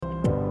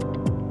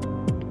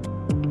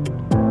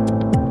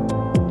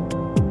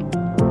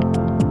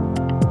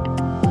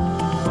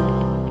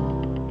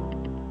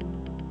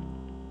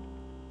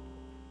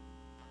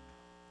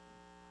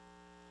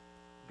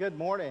Good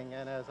morning.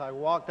 And as I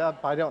walked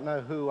up, I don't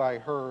know who I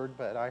heard,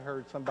 but I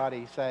heard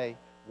somebody say,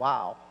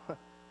 wow.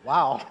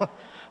 Wow.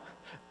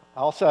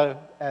 Also,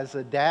 as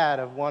the dad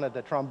of one of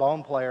the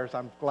trombone players,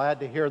 I'm glad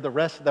to hear the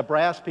rest of the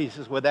brass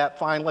pieces with that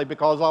finally,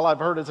 because all I've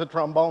heard is a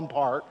trombone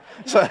part.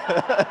 So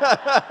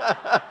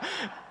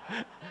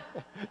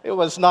it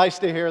was nice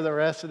to hear the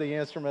rest of the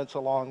instruments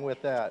along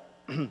with that.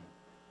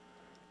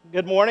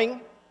 Good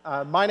morning.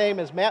 My name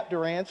is Matt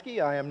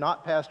Duransky. I am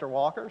not Pastor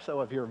Walker,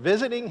 so if you're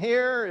visiting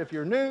here, if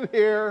you're new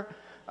here,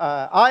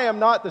 I am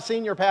not the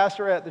senior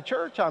pastor at the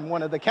church. I'm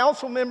one of the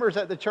council members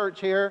at the church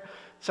here,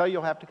 so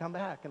you'll have to come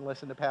back and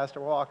listen to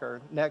Pastor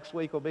Walker. Next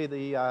week will be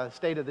the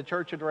State of the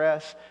Church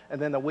address, and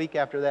then the week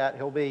after that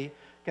he'll be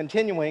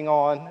continuing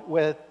on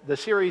with the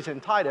series in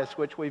Titus,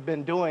 which we've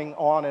been doing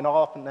on and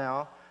off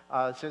now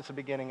since the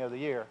beginning of the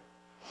year.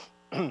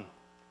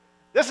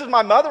 This is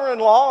my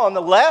mother-in-law on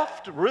the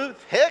left,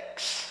 Ruth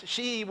Hicks.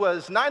 She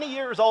was 90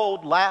 years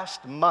old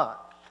last month.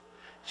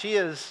 She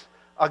is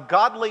a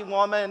godly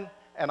woman,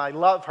 and I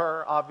love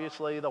her,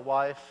 obviously, the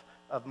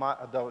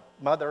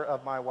mother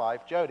of my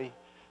wife, Jody.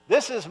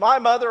 This is my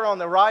mother on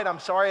the right. I'm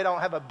sorry I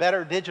don't have a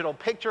better digital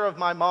picture of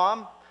my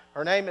mom.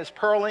 Her name is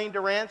Pearline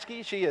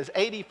Duransky. She is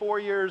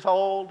 84 years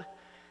old,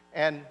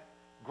 and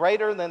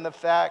greater than the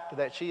fact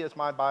that she is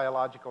my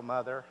biological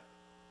mother,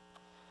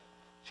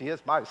 she is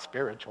my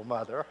spiritual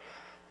mother.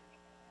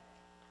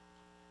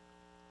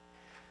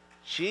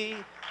 She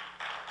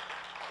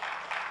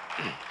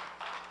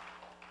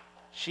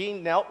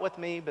knelt with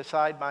me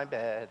beside my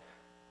bed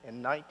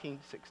in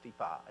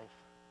 1965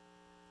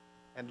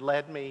 and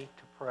led me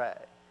to pray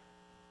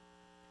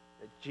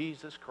that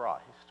Jesus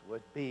Christ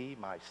would be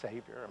my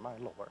Savior and my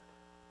Lord.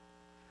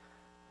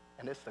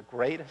 And it's the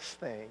greatest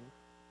thing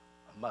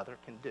a mother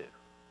can do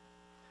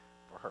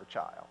for her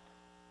child.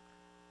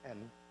 And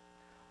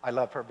I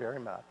love her very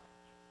much.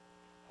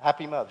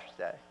 Happy Mother's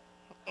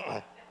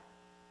Day.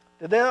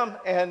 To them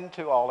and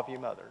to all of you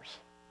mothers.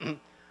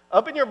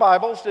 Open your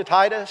Bibles to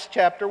Titus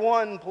chapter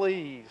 1,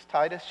 please.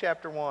 Titus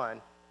chapter 1.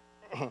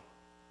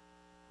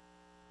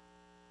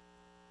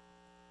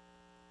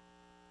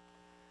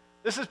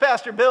 This is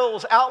Pastor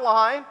Bill's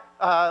outline.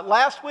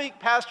 Last week,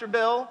 Pastor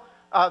Bill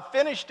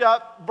finished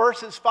up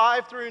verses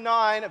 5 through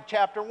 9 of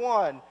chapter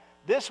 1.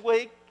 This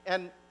week,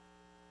 and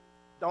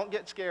don't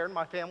get scared,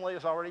 my family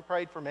has already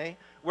prayed for me.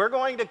 We're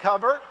going to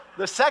cover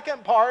the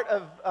second part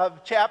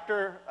of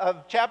chapter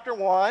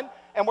 1,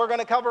 and we're going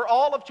to cover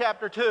all of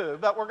chapter 2,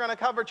 but we're going to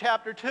cover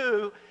chapter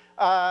 2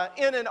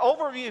 in an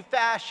overview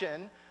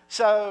fashion.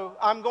 So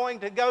I'm going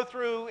to go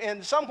through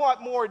in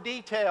somewhat more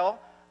detail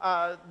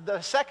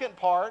the second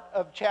part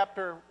of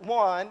chapter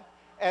 1,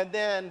 and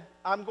then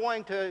I'm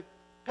going to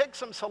pick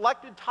some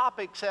selected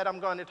topics that I'm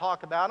going to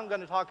talk about. I'm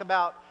going to talk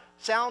about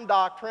sound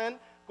doctrine,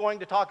 going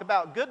to talk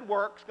about good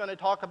works, going to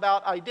talk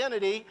about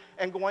identity,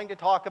 and going to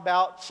talk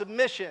about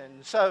submission.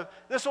 So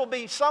this will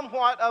be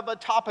somewhat of a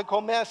topical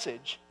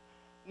message.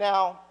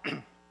 Now,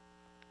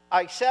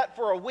 I sat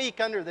for a week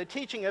under the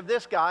teaching of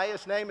this guy.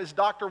 His name is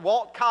Dr.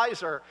 Walt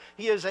Kaiser.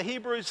 He is a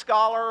Hebrew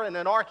scholar and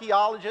an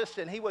archaeologist,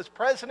 and he was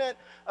president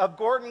of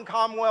Gordon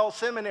Conwell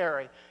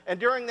Seminary. And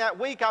during that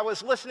week, I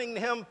was listening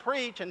to him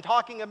preach and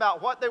talking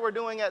about what they were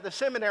doing at the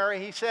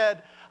seminary. He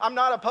said, I'm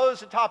not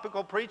opposed to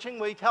topical preaching.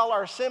 We tell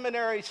our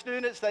seminary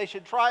students they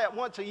should try it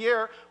once a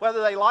year,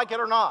 whether they like it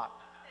or not.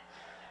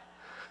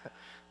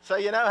 So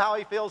you know how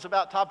he feels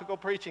about topical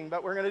preaching,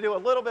 but we're going to do a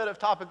little bit of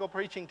topical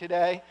preaching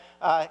today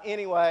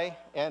anyway,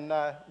 and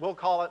we'll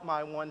call it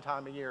my one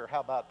time a year. How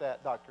about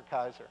that, Dr.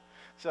 Kaiser?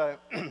 So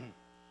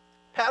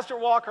Pastor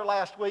Walker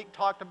last week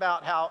talked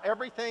about how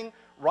everything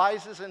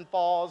rises and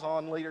falls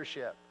on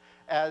leadership.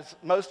 As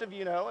most of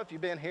you know, if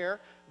you've been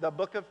here, the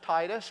book of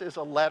Titus is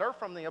a letter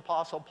from the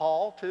Apostle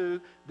Paul to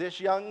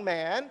this young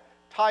man,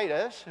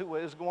 Titus, who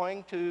is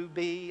going to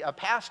be a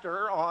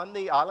pastor on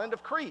the island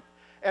of Crete.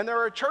 And there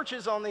are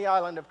churches on the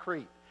island of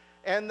Crete.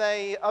 And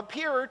they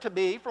appear to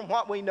be, from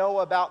what we know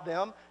about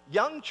them,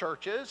 young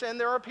churches, and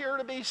there appear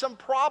to be some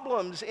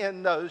problems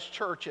in those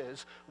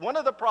churches. One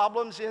of the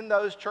problems in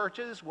those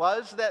churches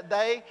was that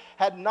they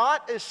had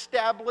not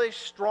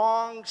established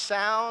strong,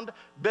 sound,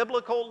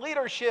 biblical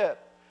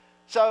leadership.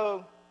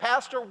 So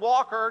Pastor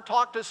Walker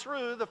talked us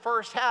through the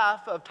first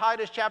half of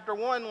Titus chapter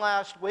 1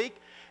 last week,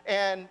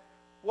 and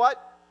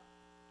what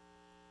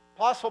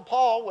Apostle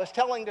Paul was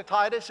telling to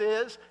Titus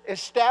is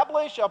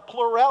establish a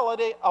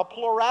plurality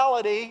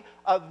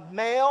of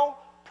male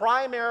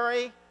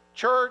primary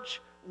church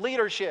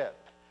leadership.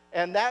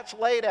 And that's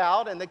laid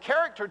out, and the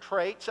character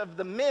traits of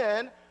the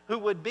men who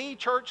would be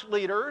church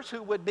leaders,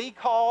 who would be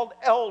called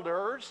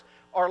elders,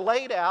 are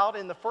laid out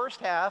in the first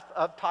half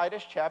of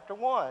Titus chapter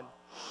 1.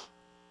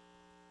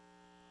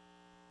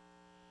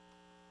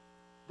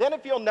 Then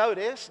if you'll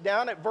notice,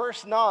 down at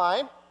verse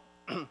 9,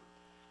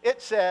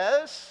 it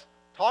says,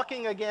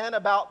 talking again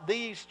about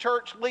these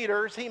church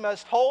leaders, he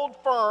must hold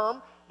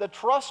firm the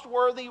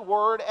trustworthy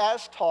word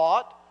as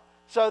taught,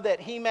 so that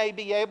he may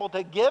be able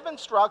to give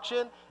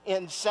instruction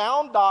in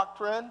sound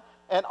doctrine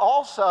and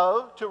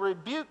also to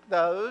rebuke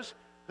those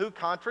who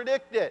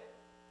contradict it.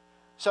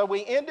 So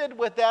we ended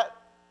with that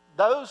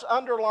those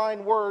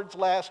underlined words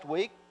last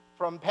week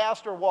from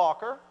Pastor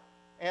Walker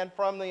and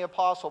from the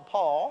Apostle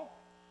Paul.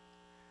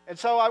 And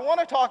so I want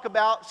to talk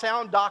about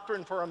sound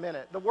doctrine for a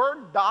minute. The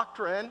word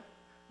doctrine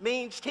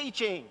means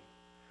teaching.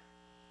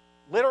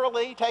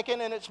 Literally,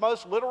 taken in its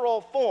most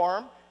literal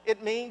form,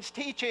 it means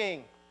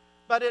teaching.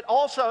 But it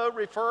also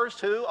refers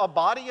to a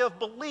body of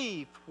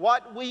belief,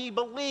 what we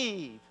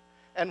believe.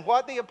 And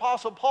what the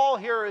Apostle Paul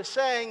here is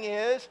saying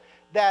is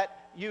that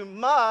you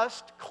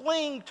must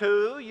cling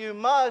to, you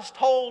must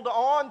hold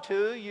on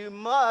to, you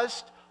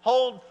must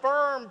hold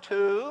firm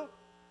to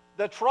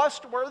the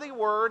trustworthy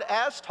word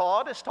as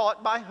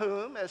taught by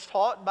whom? As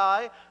taught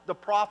by the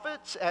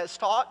prophets, as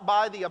taught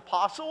by the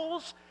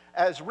apostles,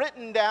 as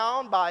written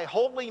down by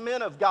holy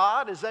men of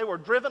God as they were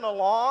driven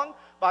along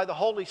by the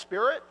Holy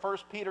Spirit. 1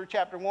 Peter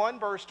chapter 1,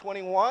 verse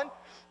 21.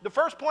 The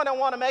first point I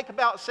want to make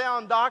about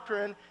sound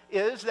doctrine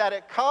is that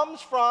it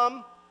comes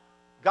from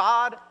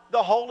God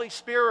the Holy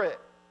Spirit.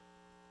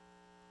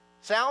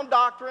 Sound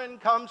doctrine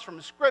comes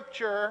from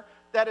Scripture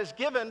that is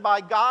given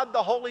by God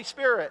the Holy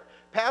Spirit.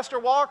 Pastor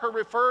Walker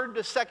referred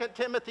to 2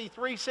 Timothy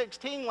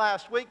 3:16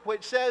 last week,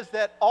 which says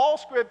that all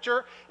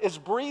Scripture is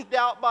breathed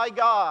out by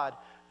God.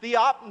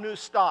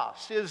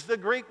 Theopneustos is the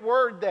Greek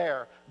word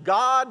there.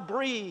 God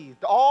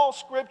breathed. All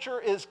Scripture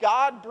is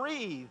God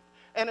breathed.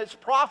 And it's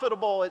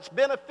profitable, it's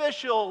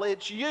beneficial,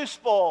 it's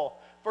useful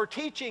for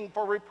teaching,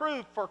 for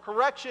reproof, for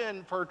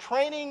correction, for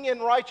training in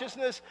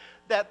righteousness,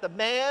 that the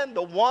man,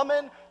 the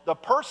woman, the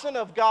person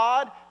of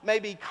God may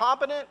be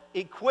competent,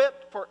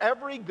 equipped for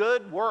every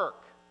good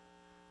work.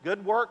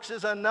 Good works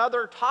is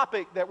another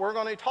topic that we're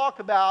going to talk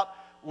about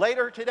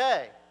later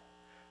today.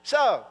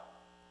 So,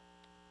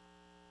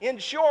 in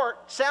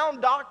short,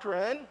 sound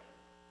doctrine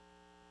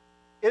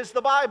is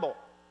the Bible.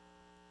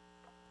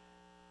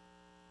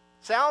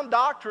 Sound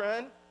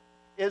doctrine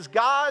is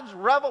God's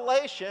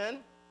revelation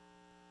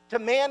to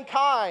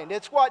mankind.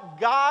 It's what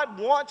God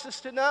wants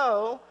us to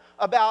know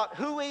about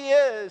who He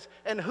is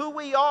and who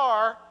we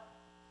are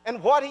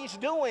and what He's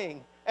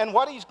doing and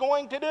what He's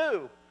going to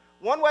do.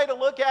 One way to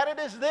look at it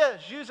is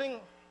this,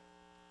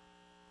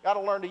 got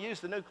to learn to use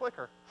the new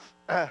clicker.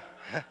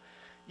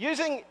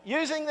 Using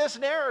this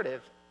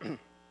narrative.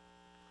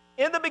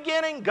 In the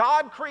beginning,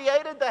 God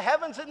created the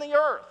heavens and the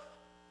earth.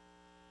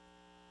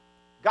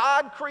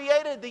 God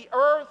created the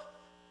earth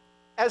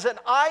as an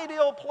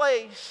ideal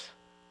place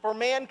for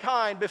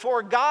mankind.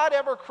 Before God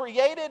ever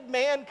created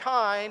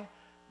mankind,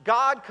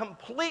 God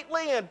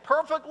completely and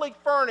perfectly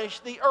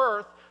furnished the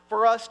earth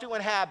for us to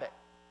inhabit.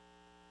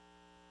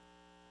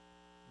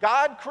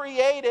 God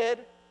created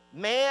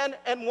man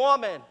and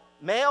woman,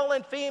 male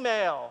and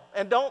female.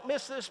 And don't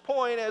miss this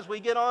point as we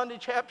get on to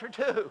chapter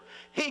 2.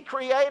 He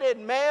created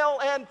male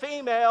and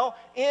female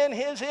in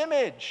His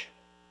image.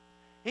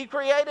 He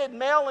created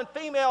male and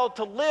female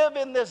to live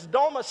in this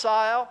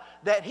domicile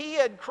that He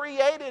had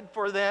created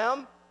for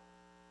them.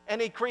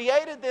 And He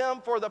created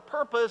them for the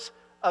purpose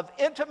of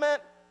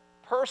intimate,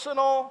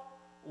 personal,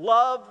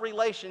 love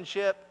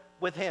relationship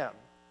with Him.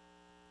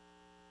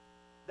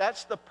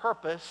 That's the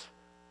purpose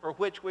for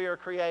which we are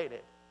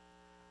created.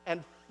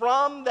 And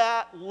from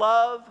that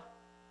love,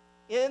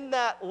 in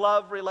that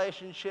love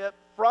relationship,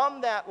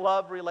 from that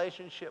love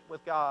relationship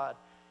with God,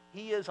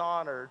 He is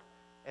honored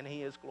and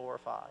He is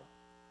glorified.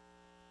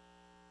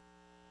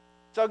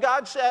 So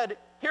God said,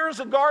 here's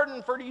a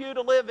garden for you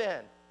to live in.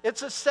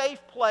 It's a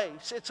safe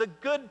place. It's a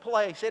good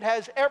place. It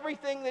has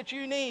everything that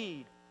you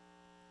need.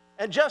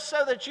 And just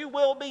so that you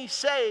will be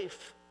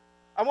safe,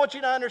 I want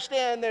you to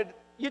understand that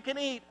you can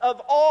eat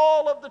of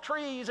all of the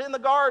trees in the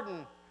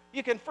garden.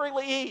 You can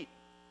freely eat.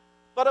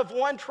 But of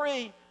one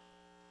tree,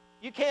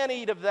 you can't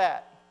eat of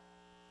that.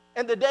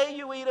 And the day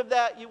you eat of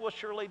that, you will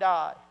surely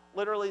die.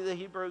 Literally, the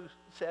Hebrew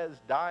says,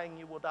 dying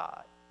you will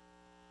die.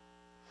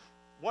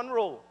 One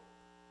rule.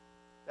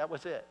 That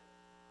was it.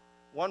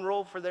 One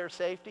rule for their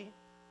safety.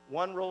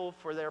 One rule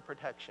for their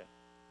protection.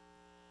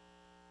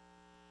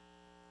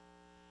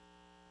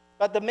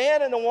 But the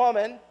man and the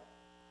woman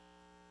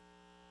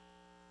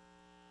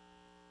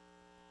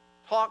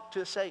talked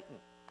to Satan.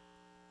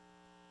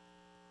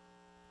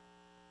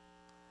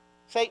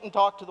 Satan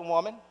talked to the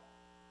woman,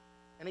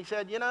 and he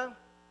said,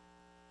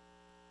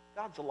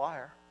 God's a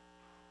liar.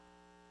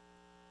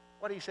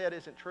 What He said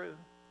isn't true.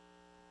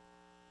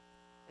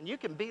 And you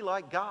can be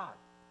like God.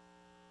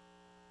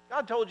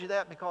 God told you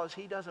that because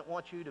He doesn't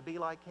want you to be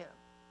like Him.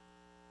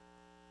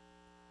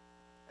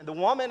 And the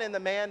woman and the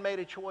man made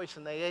a choice,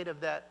 and they ate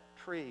of that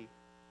tree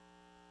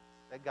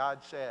that God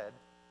said,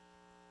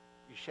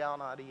 you shall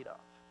not eat of.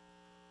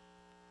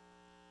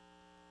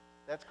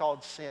 That's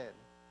called sin.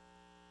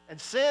 And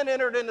sin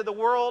entered into the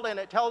world, and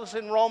it tells us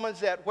in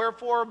Romans that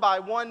wherefore by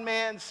one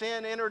man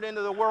sin entered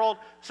into the world,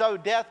 so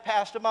death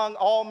passed among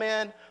all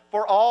men,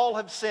 for all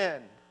have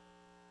sinned.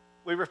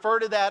 We refer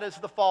to that as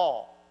the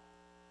fall.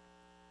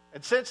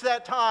 And since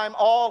that time,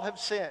 all have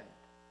sinned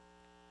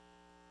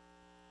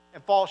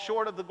and fall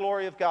short of the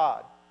glory of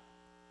God.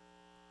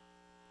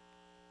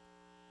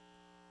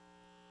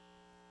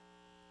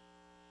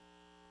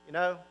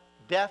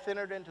 Death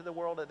entered into the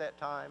world at that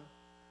time,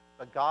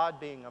 But God,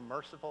 being a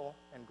merciful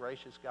and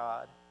gracious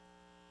God,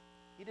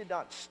 he did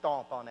not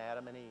stomp on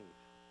Adam and Eve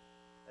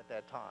at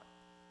that time.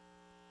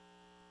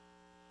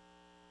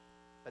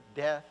 But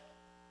death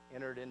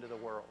entered into the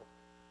world.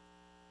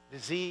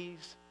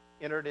 Disease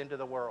entered into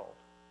the world.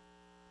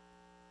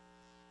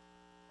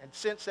 And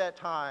since that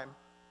time,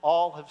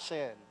 all have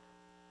sinned.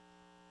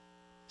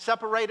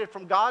 Separated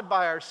from God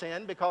by our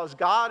sin, because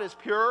God is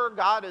pure,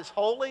 God is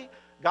holy,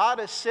 God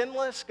is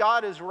sinless,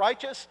 God is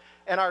righteous,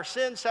 and our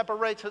sin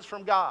separates us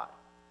from God.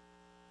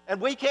 And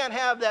we can't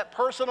have that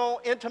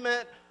personal,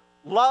 intimate,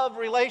 love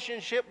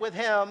relationship with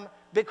him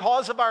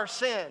because of our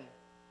sin,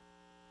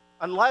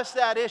 unless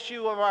that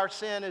issue of our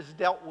sin is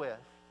dealt with.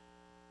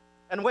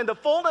 And when the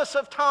fullness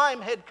of time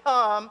had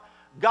come,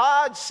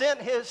 God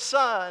sent his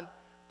Son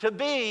to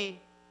be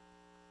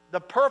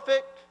the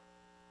perfect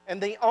and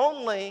the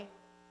only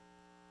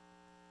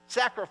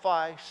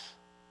sacrifice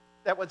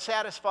that would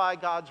satisfy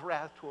God's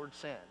wrath toward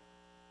sin.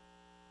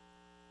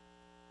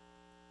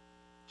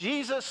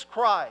 Jesus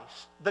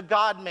Christ, the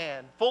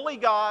God-man, fully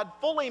God,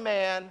 fully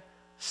man,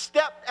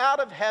 stepped out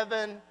of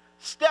heaven,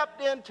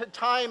 stepped into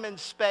time and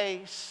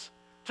space,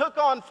 took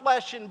on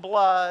flesh and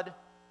blood,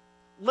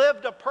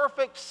 lived a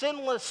perfect,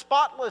 sinless,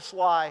 spotless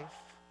life,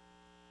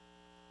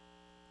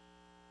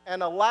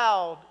 and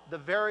allowed the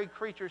very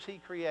creatures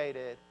he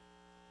created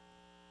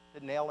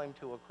to nail him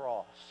to a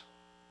cross,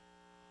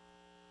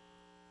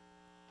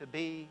 to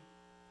be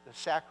the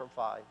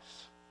sacrifice,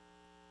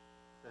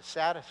 the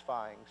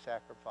satisfying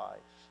sacrifice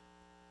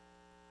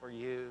for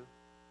you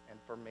and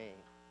for me,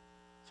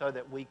 so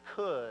that we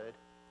could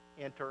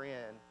enter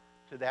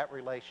into that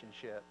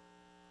relationship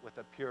with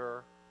a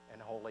pure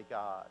and holy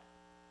God.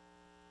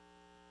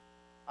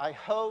 I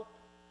hope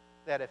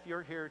that if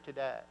you're here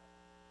today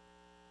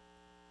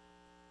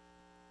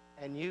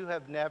and you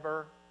have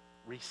never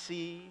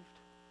received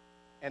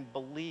and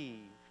believed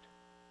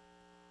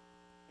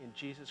in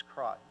Jesus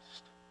Christ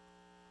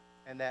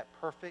and that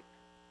perfect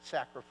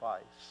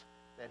sacrifice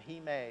that he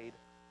made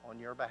on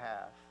your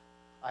behalf,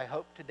 I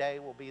hope today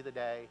will be the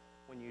day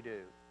when you do.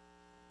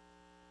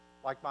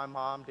 Like my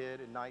mom did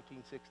in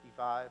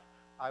 1965,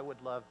 I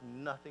would love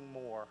nothing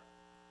more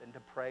than to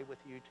pray with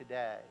you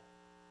today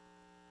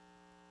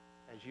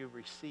as you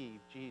receive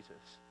Jesus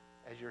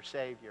as your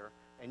Savior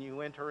and you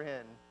enter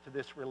into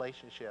this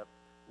relationship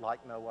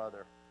like no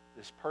other,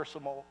 this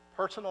personal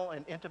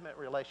and intimate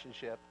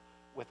relationship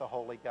with a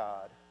holy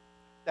God.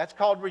 That's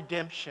called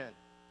redemption.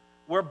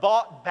 We're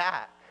bought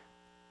back.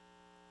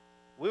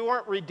 We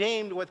weren't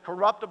redeemed with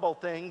corruptible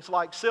things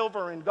like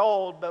silver and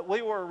gold, but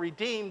we were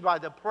redeemed by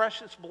the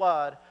precious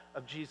blood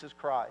of Jesus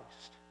Christ.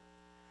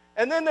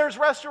 And then there's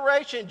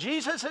restoration.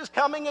 Jesus is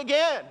coming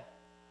again.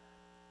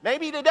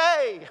 Maybe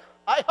today.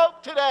 I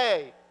hope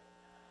today.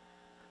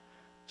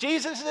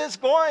 Jesus is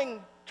going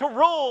to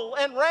rule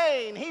and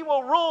reign. He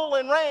will rule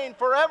and reign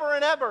forever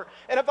and ever.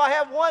 And if I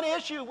have one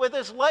issue with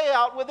this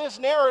layout, with this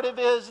narrative,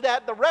 is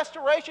that the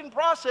restoration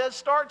process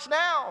starts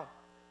now.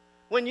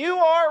 When you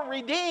are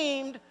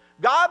redeemed,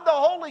 God the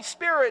Holy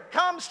Spirit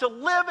comes to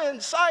live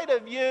inside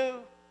of you,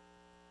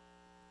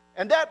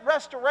 and that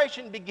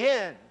restoration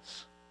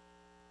begins.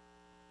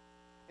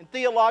 In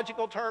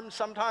theological terms,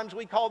 sometimes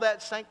we call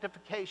that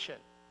sanctification.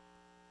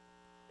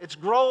 It's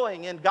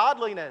growing in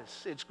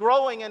godliness. It's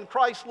growing in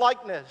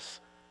Christ-likeness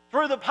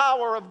through the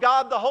power of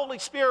God the Holy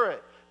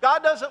Spirit.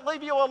 God doesn't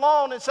leave you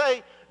alone and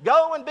say,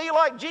 go and be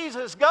like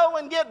Jesus. Go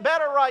and get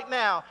better right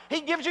now.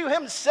 He gives you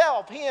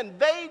himself. He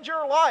invades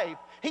your life.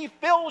 He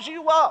fills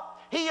you up.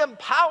 He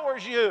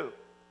empowers you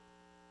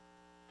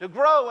to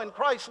grow in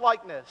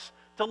Christ-likeness,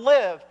 to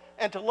live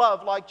and to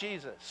love like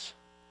Jesus.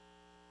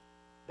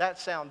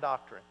 That's sound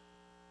doctrine.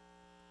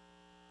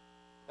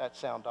 That's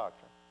sound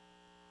doctrine.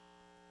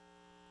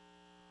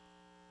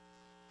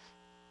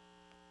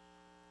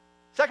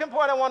 Second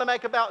point I want to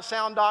make about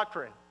sound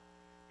doctrine.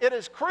 It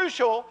is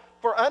crucial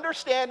for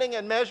understanding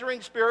and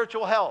measuring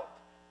spiritual health.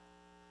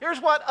 Here's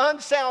what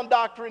unsound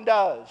doctrine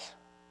does.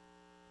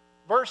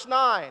 Verse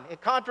 9,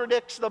 it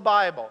contradicts the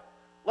Bible.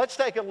 Let's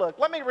take a look.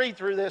 Let me read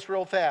through this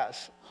real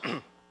fast.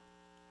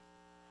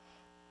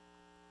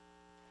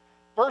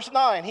 Verse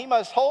 9, he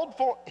must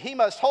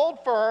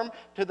hold firm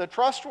to the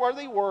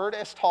trustworthy word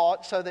as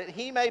taught, so that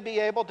he may be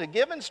able to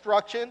give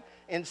instruction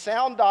in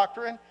sound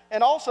doctrine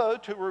and also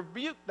to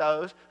rebuke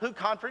those who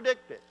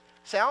contradict it.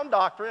 Sound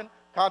doctrine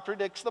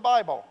contradicts the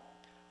Bible.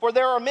 For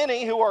there are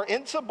many who are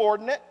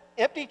insubordinate,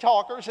 empty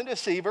talkers and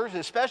deceivers,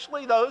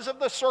 especially those of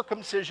the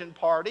circumcision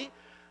party.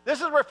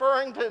 This is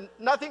referring to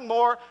nothing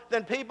more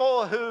than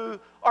people who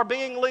are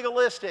being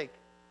legalistic,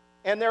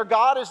 and their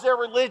God is their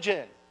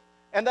religion.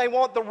 And they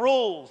want the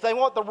rules. They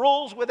want the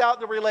rules without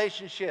the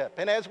relationship.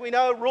 And as we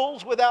know,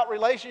 rules without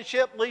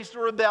relationship leads to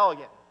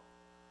rebellion.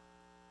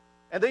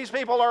 And these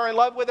people are in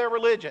love with their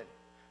religion.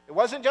 It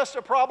wasn't just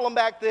a problem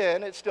back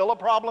then. It's still a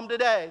problem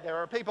today. There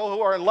are people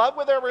who are in love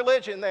with their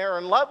religion. They are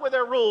in love with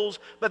their rules,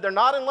 but they're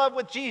not in love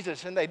with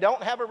Jesus, and they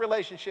don't have a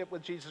relationship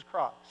with Jesus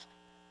Christ.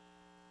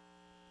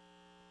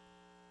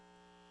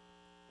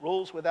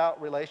 Rules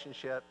without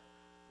relationship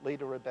lead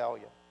to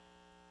rebellion.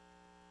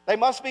 They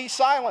must be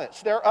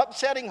silenced. They're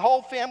upsetting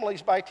whole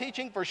families by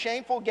teaching for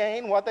shameful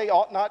gain what they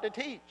ought not to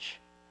teach.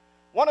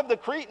 One of the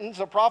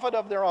Cretans, a prophet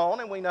of their own,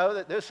 and we know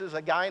that this is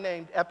a guy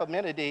named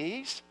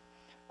Epimenides,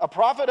 a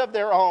prophet of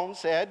their own,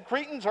 said,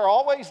 Cretans are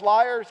always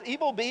liars,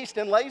 evil beasts,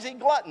 and lazy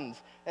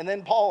gluttons. And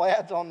then Paul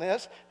adds on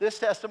this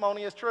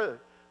testimony is true.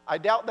 I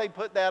doubt they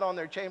put that on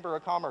their Chamber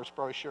of Commerce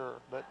brochure,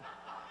 but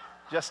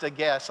just a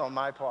guess on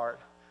my part.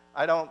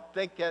 I don't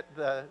think at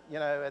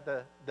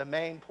the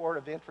main port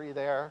of entry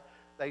there,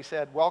 they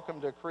said,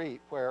 welcome to Crete,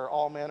 where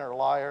all men are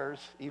liars,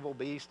 evil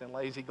beasts, and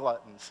lazy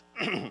gluttons.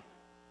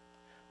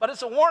 But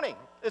it's a warning.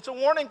 It's a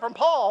warning from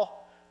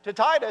Paul to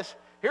Titus.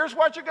 Here's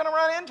what you're going to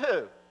run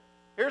into.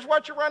 Here's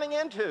what you're running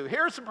into.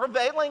 Here's the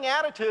prevailing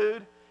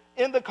attitude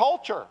in the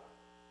culture.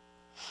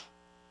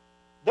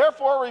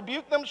 Therefore,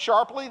 rebuke them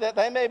sharply that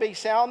they may be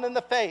sound in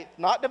the faith,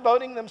 not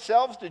devoting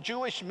themselves to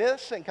Jewish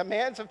myths and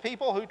commands of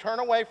people who turn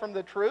away from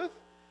the truth.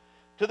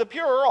 To the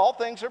pure, all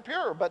things are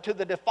pure, but to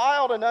the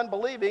defiled and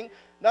unbelieving,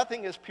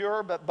 nothing is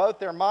pure, but both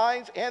their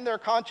minds and their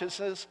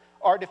consciences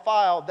are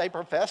defiled. They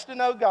profess to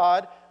know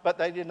God, but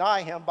they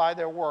deny him by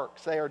their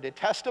works. They are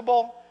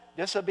detestable,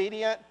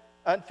 disobedient,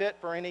 unfit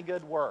for any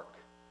good work.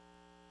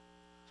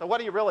 So what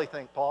do you really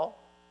think, Paul?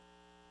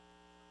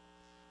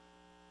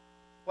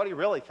 What do you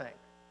really think?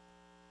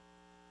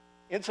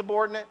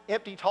 Insubordinate,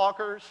 empty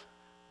talkers,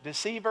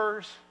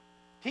 deceivers,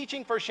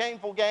 teaching for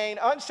shameful gain,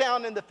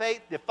 unsound in the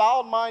faith,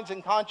 defiled minds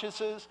and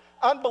consciences,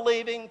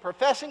 unbelieving,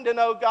 professing to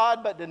know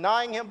God, but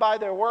denying him by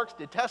their works,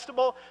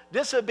 detestable,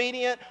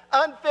 disobedient,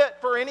 unfit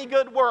for any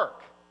good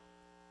work.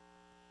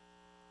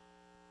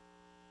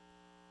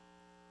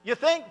 You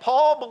think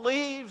Paul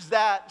believes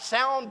that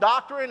sound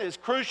doctrine is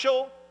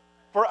crucial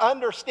for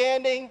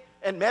understanding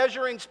and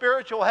measuring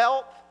spiritual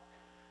health?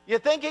 You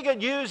think he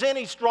could use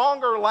any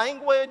stronger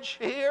language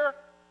here?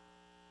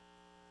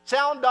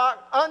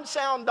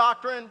 Unsound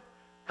doctrine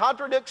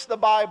contradicts the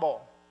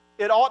Bible.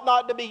 It ought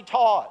not to be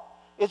taught.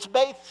 It's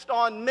based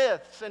on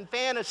myths and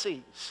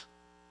fantasies.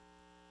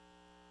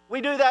 We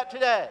do that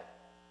today.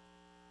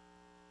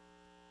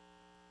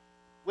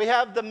 We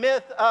have the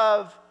myth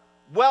of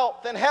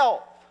wealth and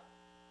health.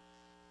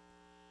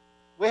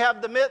 We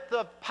have the myth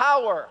of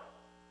power.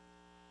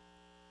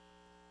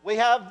 We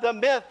have the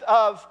myth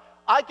of,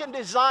 I can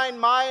design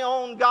my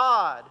own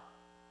God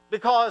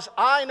because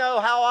I know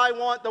how I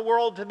want the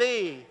world to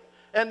be.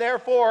 And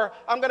therefore,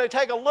 I'm going to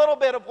take a little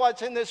bit of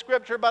what's in this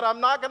scripture, but I'm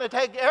not going to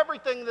take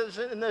everything that's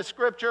in this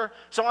scripture.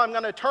 So I'm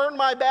going to turn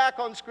my back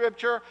on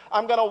scripture.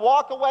 I'm going to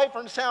walk away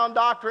from sound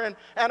doctrine,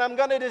 and I'm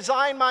going to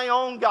design my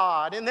own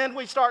God. And then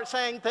we start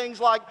saying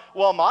things like,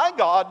 well, my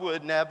God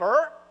would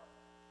never.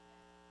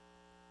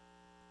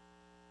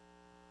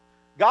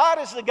 God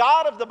is the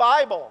God of the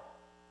Bible.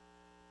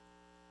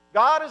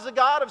 God is the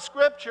God of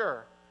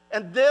Scripture.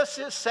 And this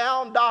is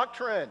sound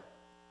doctrine.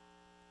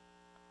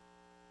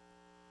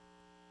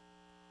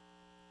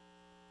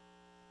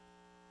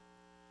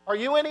 Are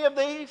you any of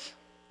these?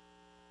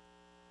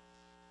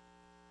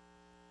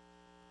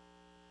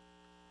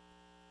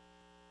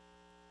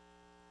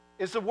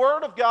 Is the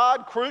Word of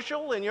God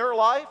crucial in your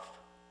life?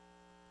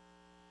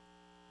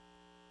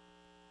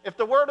 If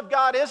the Word of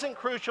God isn't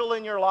crucial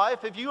in your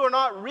life, if you are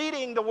not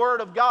reading the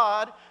Word of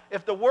God,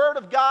 if the Word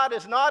of God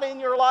is not in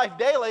your life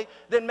daily,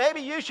 then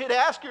maybe you should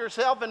ask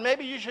yourself, and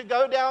maybe you should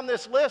go down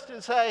this list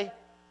and say,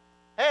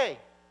 hey,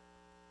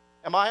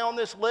 am I on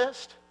this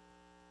list?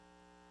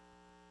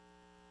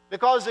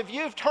 Because if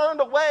you've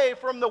turned away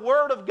from the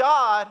Word of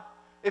God,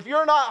 if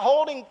you're not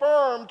holding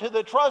firm to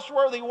the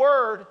trustworthy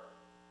Word,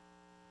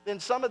 then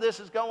some of this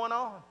is going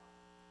on.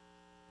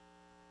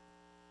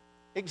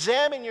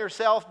 Examine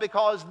yourself,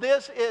 because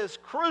this is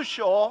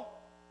crucial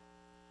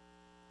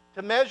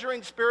to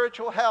measuring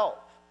spiritual health.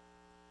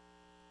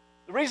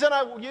 The reason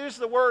I use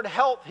the word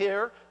health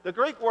here, the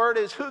Greek word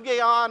is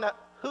hugiaino.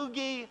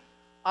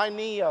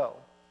 Hugiaino.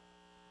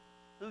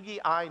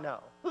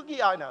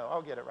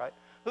 I'll get it right.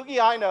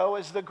 Hugiaino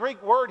is the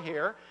Greek word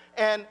here,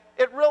 and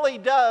it really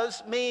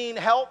does mean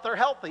health or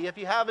healthy. If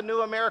you have a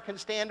New American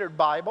Standard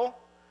Bible,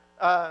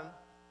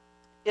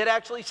 it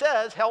actually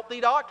says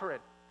healthy doctrine.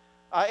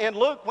 In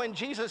Luke, when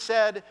Jesus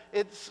said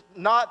it's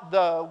not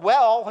the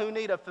well who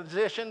need a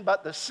physician,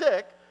 but the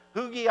sick,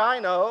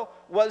 hugiaino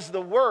was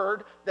the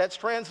word that's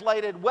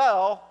translated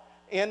well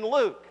in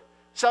Luke.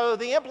 So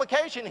the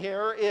implication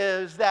here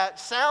is that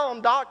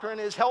sound doctrine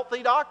is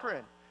healthy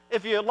doctrine.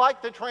 If you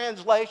like the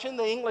translation,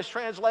 the English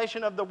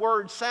translation of the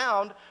word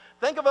sound,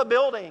 think of a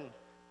building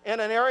in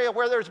an area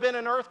where there's been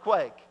an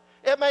earthquake.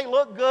 It may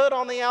look good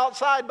on the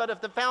outside, but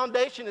if the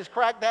foundation is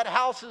cracked, that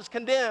house is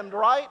condemned,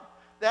 right?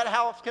 That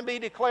house can be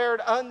declared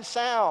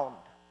unsound.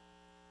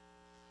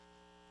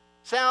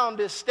 Sound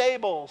is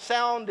stable.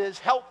 Sound is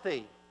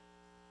healthy.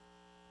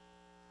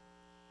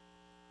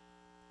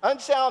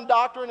 Unsound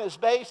doctrine is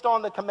based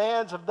on the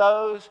commands of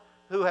those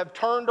who have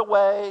turned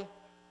away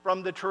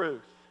from the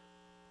truth.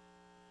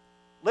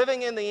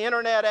 Living in the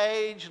internet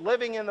age,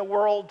 living in the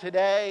world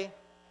today,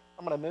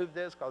 I'm going to move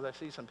this because I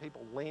see some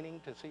people leaning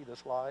to see the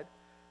slide.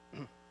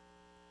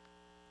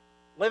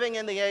 Living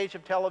in the age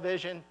of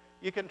television,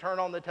 You can turn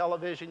on the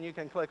television, you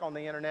can click on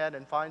the internet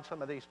and find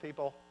some of these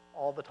people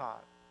all the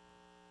time.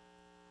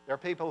 There are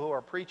people who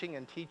are preaching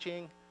and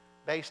teaching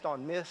based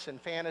on myths and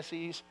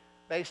fantasies,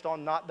 based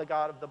on not the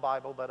God of the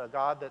Bible, but a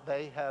God that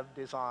they have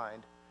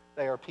designed.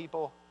 They are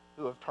people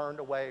who have turned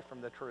away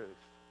from the truth.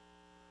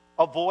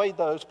 Avoid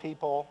those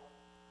people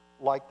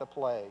like the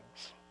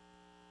plagues.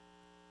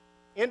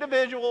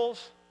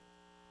 Individuals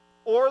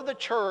or the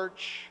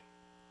church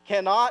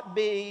cannot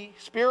be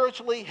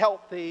spiritually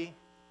healthy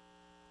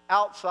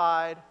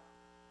outside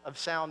of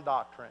sound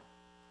doctrine,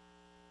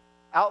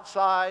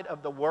 outside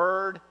of the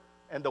Word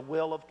and the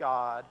will of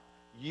God.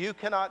 You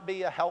cannot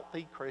be a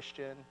healthy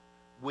Christian.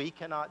 We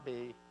cannot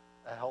be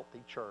a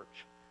healthy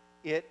church.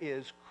 It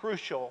is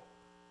crucial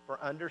for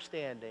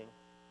understanding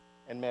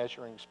and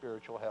measuring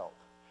spiritual health.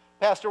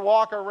 Pastor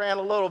Walker ran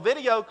a little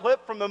video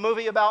clip from a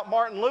movie about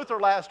Martin Luther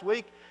last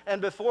week, and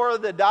before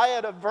the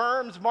Diet of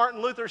Worms,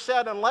 Martin Luther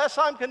said, "Unless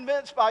I'm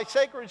convinced by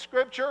sacred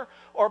scripture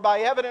or by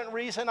evident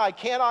reason, I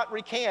cannot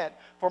recant,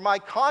 for my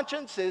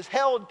conscience is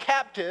held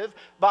captive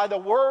by the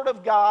word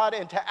of God,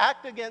 and to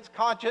act against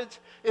conscience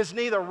is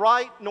neither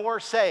right nor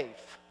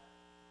safe."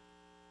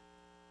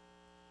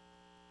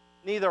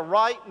 Neither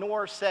right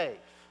nor safe.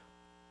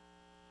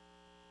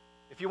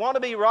 If you want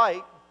to be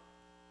right,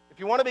 if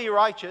you want to be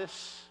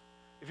righteous,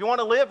 if you want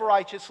to live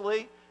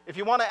righteously, if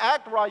you want to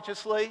act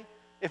righteously,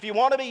 if you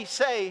want to be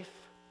safe,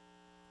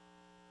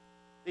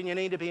 then you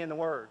need to be in the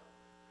Word.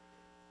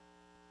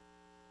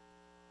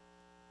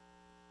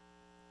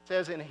 It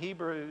says in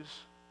Hebrews,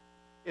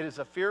 it is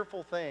a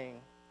fearful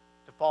thing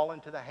to fall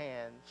into the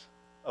hands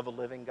of a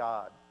living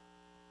God.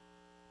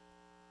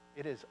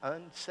 It is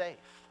unsafe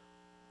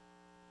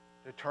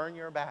to turn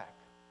your back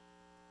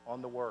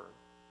on the Word.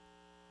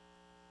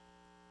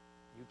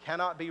 You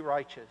cannot be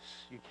righteous.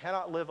 You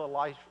cannot live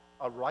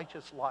a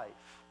righteous life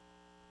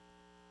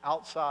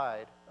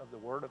outside of the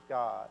Word of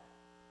God.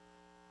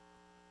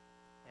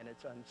 And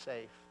it's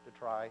unsafe to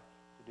try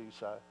to do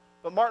so.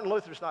 But Martin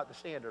Luther's not the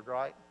standard,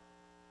 right?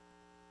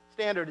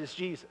 Standard is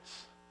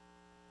Jesus.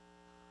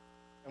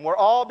 And we're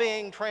all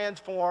being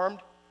transformed,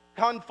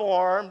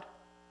 conformed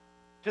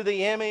to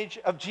the image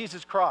of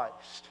Jesus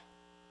Christ.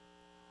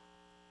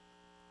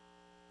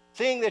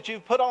 Seeing that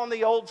you've put on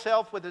the old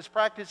self with its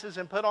practices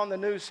and put on the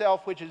new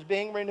self, which is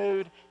being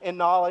renewed in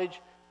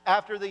knowledge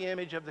after the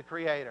image of the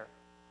Creator.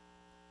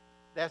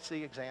 That's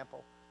the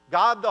example.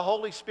 God the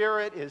Holy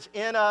Spirit is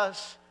in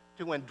us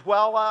to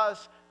indwell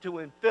us, to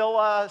infill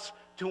us,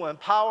 to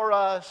empower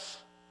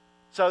us,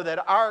 so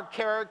that our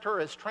character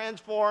is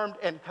transformed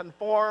and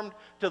conformed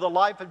to the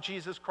life of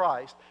Jesus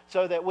Christ,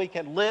 so that we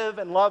can live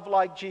and love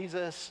like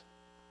Jesus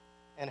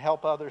and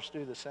help others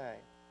do the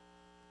same.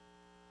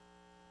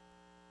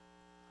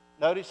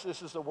 Notice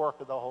this is the work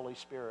of the Holy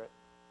Spirit.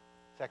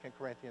 2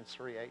 Corinthians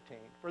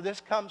 3:18. For this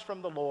comes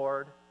from the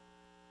Lord,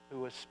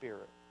 who is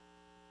Spirit.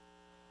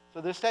 So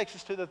this takes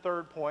us to the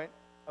third point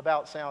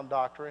about sound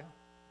doctrine.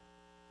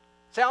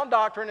 Sound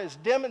doctrine is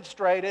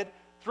demonstrated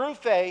through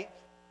faith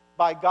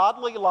by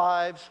godly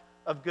lives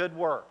of good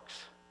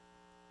works.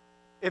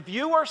 If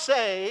you are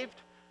saved,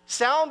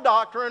 sound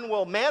doctrine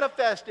will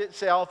manifest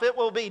itself. It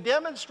will be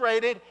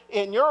demonstrated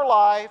in your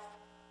life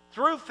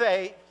through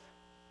faith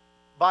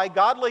by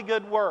godly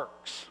good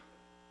works.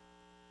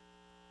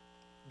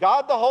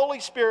 God the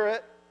Holy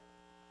Spirit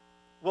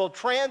will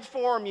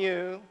transform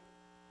you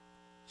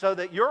so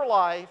that your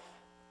life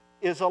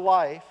is a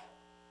life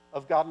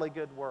of godly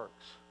good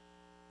works.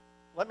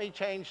 Let me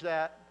change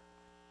that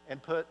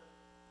and put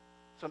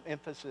some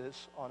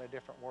emphasis on a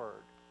different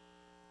word.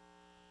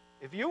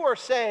 If you are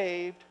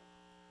saved,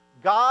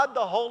 God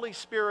the Holy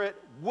Spirit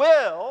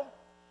will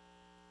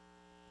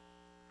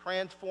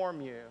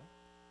transform you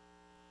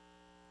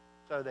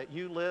so that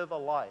you live a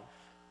life,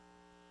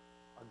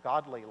 a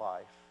godly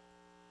life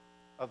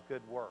of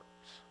good works.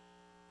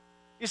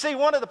 You see,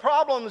 one of the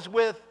problems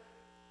with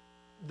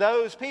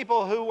those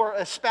people who were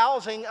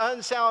espousing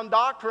unsound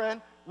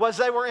doctrine was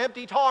they were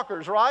empty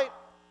talkers, right?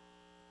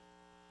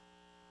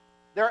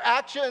 Their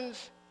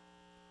actions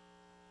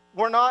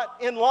were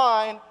not in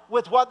line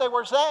with what they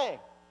were saying.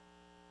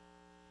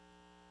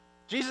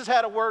 Jesus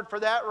had a word for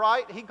that,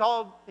 right? He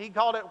called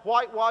it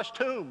whitewashed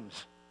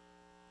tombs.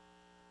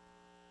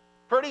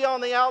 Pretty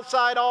on the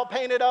outside, all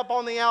painted up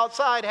on the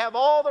outside, have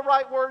all the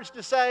right words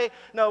to say,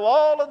 know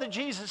all of the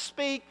Jesus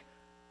speak,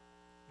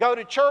 go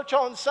to church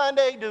on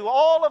Sunday, do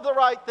all of the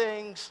right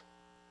things,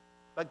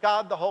 but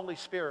God the Holy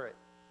Spirit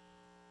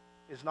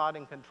is not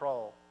in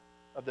control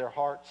of their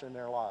hearts and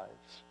their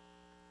lives.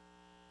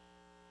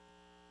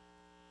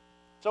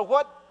 So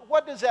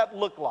what does that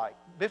look like?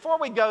 Before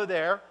we go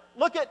there,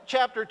 look at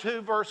chapter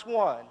 2, verse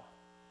 1.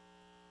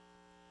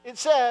 It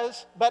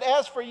says, but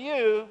as for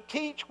you,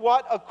 teach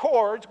what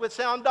accords with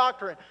sound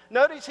doctrine.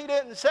 Notice he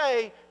didn't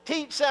say,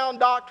 teach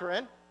sound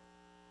doctrine,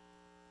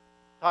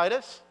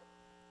 Titus.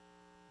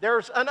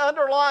 There's an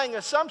underlying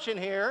assumption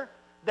here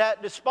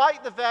that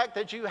despite the fact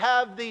that you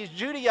have these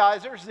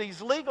Judaizers, these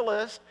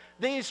legalists,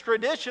 these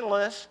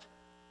traditionalists,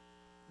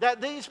 that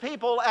these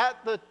people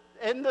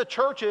in the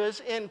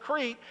churches in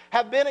Crete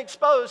have been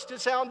exposed to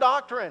sound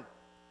doctrine.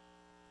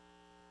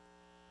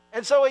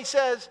 And so he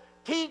says,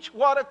 teach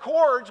what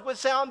accords with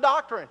sound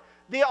doctrine.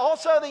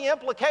 Also the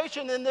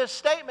implication in this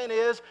statement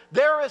is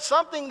there is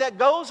something that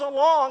goes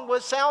along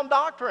with sound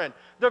doctrine.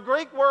 The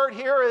Greek word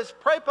here is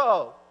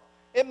prepo.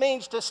 It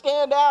means to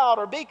stand out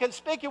or be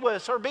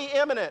conspicuous or be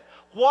eminent.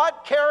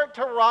 What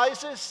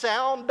characterizes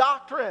sound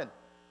doctrine?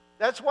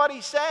 That's what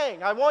he's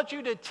saying. I want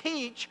you to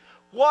teach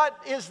what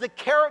is the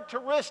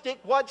characteristic,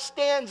 what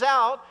stands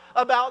out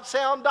about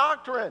sound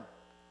doctrine.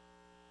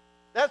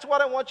 That's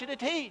what I want you to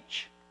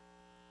teach.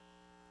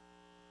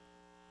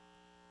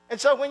 And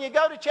so when you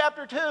go to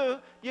chapter 2,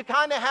 you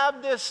kind of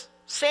have this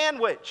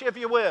sandwich, if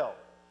you will.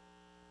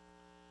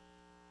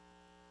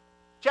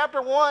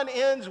 Chapter 1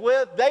 ends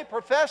with, they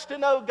profess to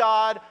know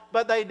God,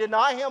 but they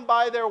deny Him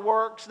by their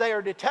works. They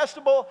are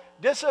detestable,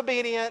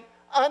 disobedient,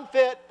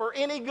 unfit for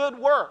any good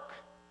work.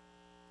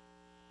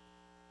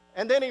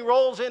 And then he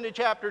rolls into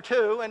chapter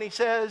 2 and he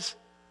says,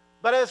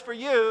 but as for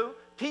you,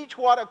 teach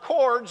what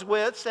accords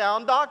with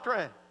sound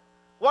doctrine.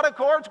 What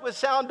accords with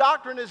sound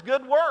doctrine is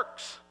good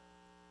works.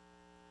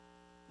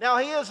 Now,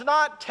 he is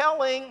not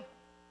telling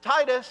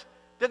Titus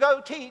to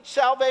go teach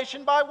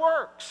salvation by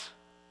works.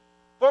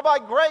 For by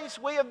grace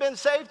we have been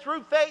saved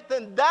through faith,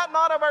 and that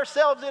not of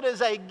ourselves. It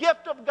is a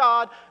gift of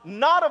God,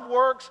 not of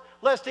works,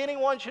 lest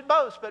anyone should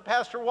boast. But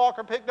Pastor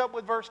Walker picked up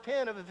with verse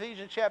 10 of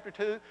Ephesians chapter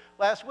 2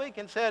 last week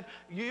and said,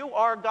 you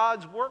are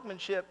God's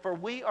workmanship, for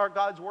we are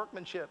God's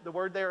workmanship. The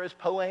word there is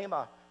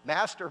poema,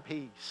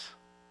 masterpiece.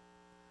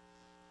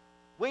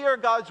 We are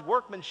God's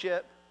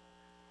workmanship,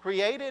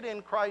 created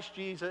in Christ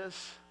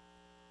Jesus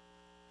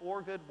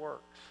for good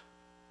works,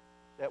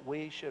 that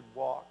we should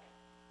walk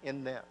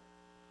in them.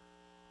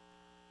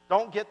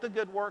 Don't get the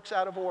good works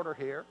out of order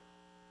here.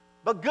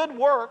 But good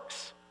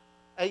works,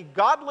 a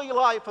godly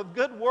life of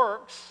good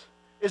works,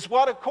 is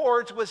what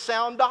accords with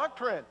sound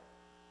doctrine.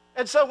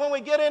 And so when we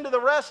get into the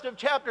rest of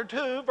chapter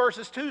 2,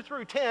 verses 2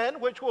 through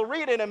 10, which we'll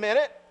read in a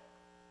minute,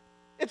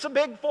 it's a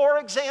big for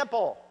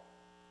example.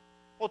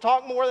 We'll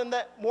talk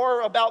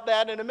more about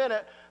that in a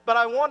minute. But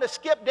I want to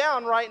skip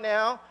down right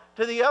now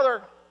to the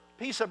other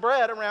piece of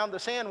bread around the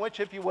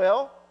sandwich, if you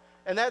will,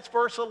 and that's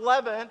verse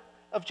 11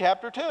 of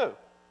chapter 2.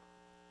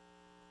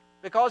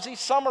 Because he's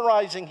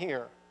summarizing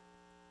here.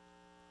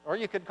 Or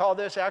you could call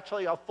this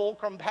actually a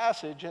fulcrum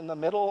passage in the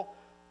middle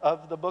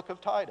of the book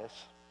of Titus.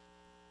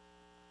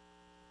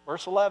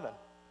 Verse 11.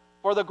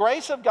 For the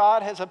grace of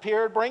God has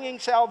appeared, bringing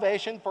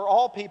salvation for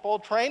all people,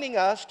 training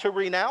us to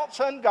renounce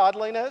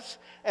ungodliness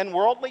and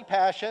worldly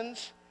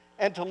passions,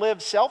 and to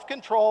live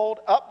self-controlled,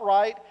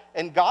 upright,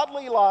 and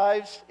godly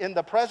lives in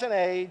the present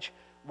age,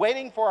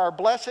 waiting for our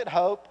blessed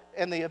hope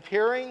and the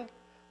appearing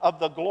of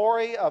the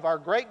glory of our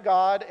great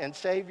God and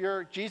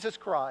Savior, Jesus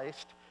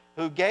Christ,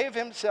 who gave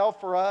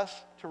himself for us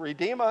to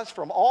redeem us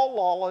from all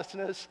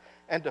lawlessness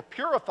and to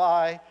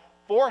purify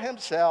for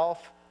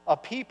himself a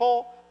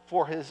people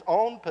for his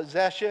own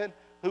possession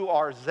who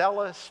are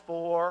zealous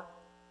for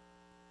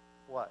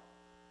what?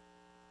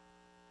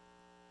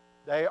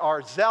 They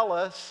are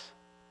zealous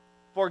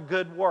for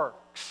good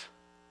works.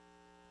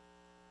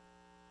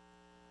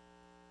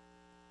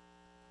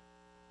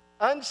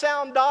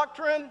 Unsound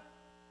doctrine,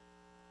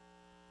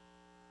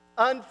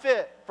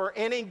 unfit for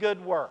any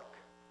good work.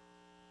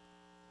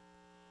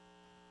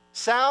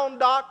 Sound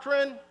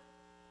doctrine,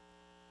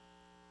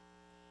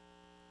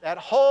 that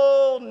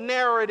whole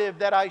narrative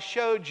that I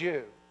showed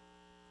you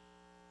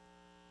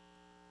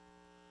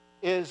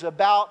is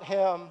about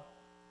him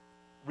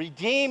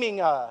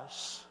redeeming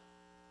us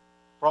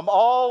from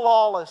all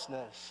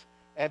lawlessness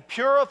and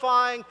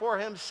purifying for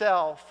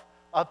himself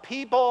a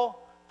people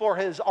for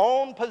his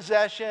own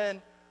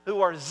possession who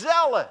are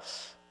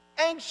zealous,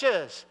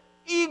 anxious,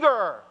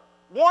 eager,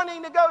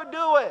 wanting to go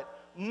do it,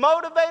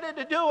 motivated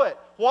to do it.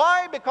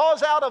 Why?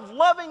 Because out of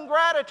loving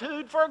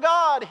gratitude for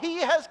God, he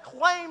has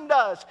claimed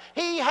us.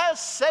 He has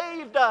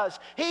saved us.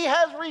 He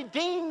has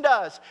redeemed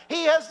us.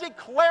 He has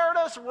declared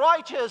us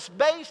righteous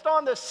based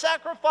on the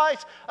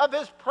sacrifice of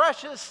his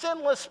precious,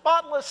 sinless,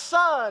 spotless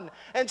Son.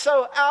 And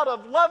so out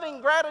of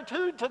loving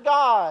gratitude to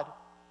God,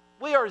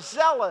 we are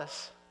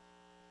zealous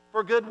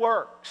for good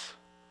works.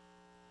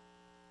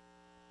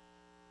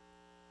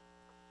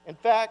 In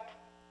fact,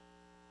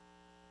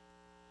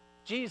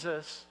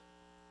 Jesus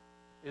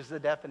is the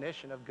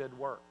definition of good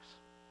works.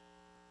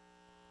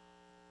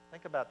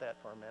 Think about that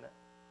for a minute.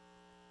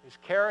 His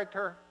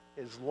character,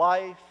 his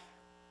life,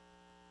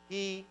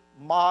 he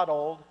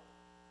modeled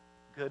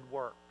good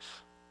works.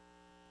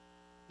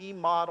 He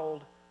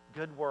modeled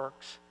good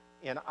works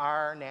in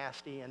our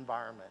nasty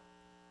environment.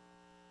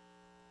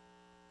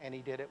 And he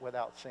did it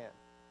without sin.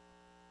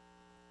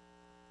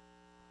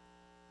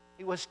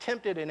 He was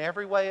tempted in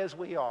every way as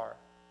we are,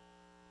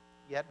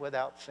 yet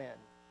without sin.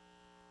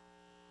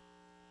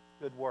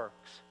 Good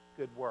works,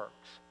 good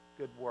works,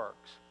 good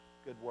works,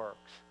 good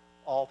works,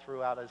 all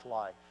throughout his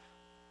life,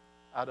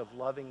 out of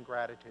loving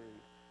gratitude,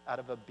 out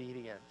of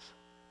obedience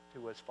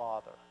to his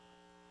Father.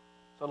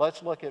 So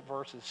let's look at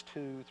verses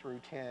 2 through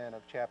 10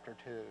 of chapter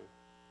 2.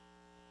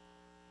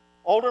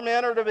 Older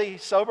men are to be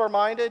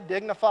sober-minded,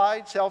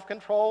 dignified,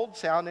 self-controlled,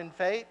 sound in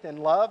faith, in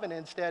love, and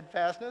in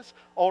steadfastness.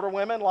 Older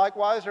women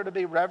likewise are to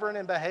be reverent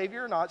in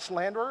behavior, not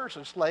slanderers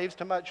or slaves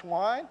to much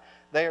wine.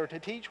 They are to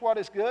teach what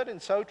is good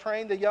and so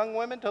train the young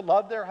women to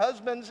love their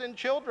husbands and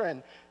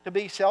children, to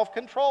be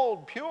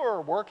self-controlled,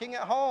 pure, working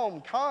at home,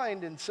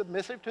 kind, and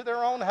submissive to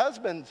their own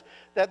husbands,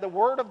 that the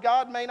word of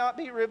God may not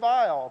be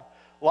reviled.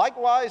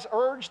 Likewise,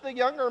 urge the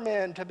younger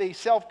men to be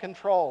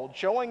self-controlled,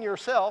 showing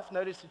yourself,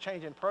 notice the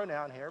change in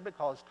pronoun here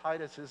because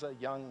Titus is a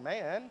young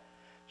man,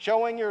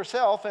 showing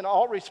yourself in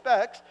all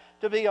respects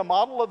to be a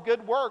model of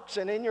good works,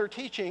 and in your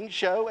teaching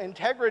show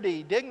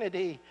integrity,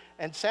 dignity,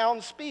 and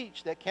sound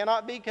speech that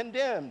cannot be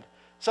condemned,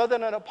 so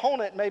that an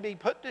opponent may be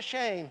put to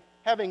shame,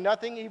 having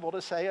nothing evil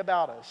to say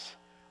about us.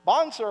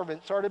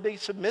 Bondservants are to be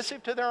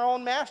submissive to their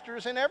own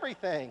masters in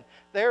everything.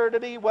 They are to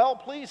be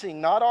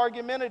well-pleasing, not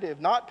argumentative,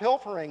 not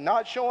pilfering,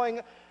 not showing,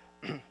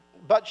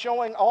 but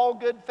showing all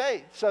good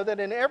faith, so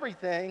that in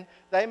everything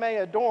they may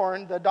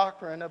adorn the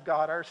doctrine of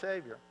God our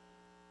Savior.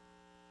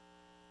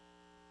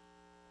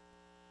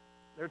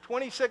 There are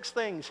 26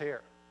 things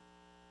here,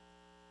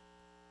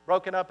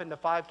 broken up into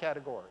 5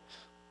 categories.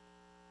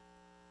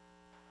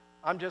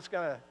 I'm just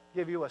going to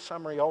give you a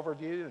summary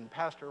overview, and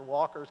Pastor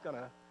Walker's going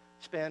to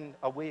spend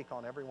a week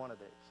on every one of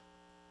these.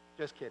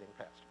 Just kidding,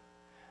 Pastor.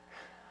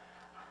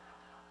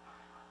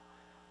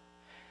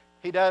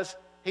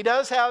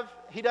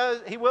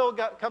 He will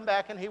come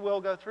back and he will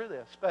go through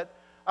this. But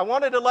I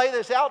wanted to lay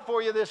this out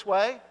for you this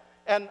way,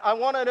 and I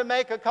wanted to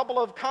make a couple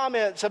of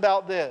comments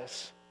about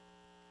this.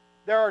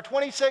 There are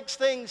 26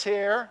 things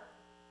here,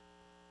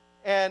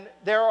 and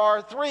there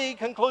are 3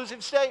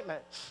 conclusive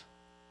statements.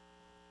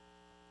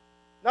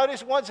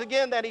 Notice once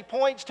again that he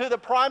points to the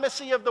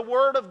primacy of the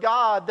Word of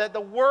God, that the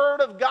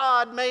Word of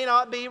God may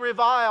not be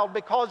reviled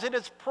because it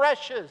is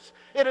precious.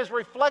 It is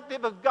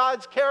reflective of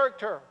God's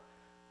character.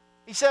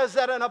 He says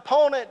that an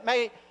opponent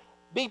may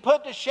be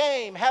put to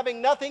shame,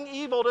 having nothing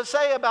evil to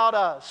say about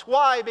us.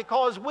 Why?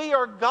 Because we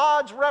are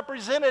God's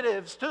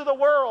representatives to the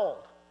world.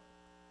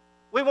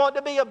 We want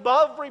to be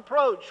above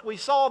reproach. We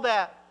saw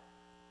that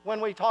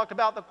when we talked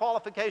about the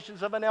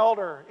qualifications of an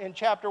elder in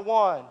chapter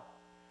 1.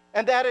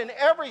 And that in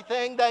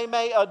everything they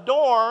may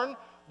adorn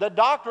the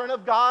doctrine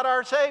of God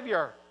our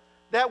Savior,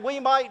 that we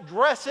might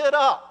dress it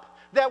up,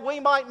 that we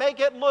might make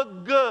it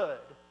look good,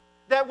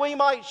 that we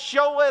might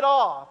show it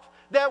off,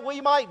 that we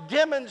might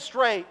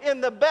demonstrate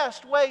in the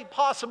best way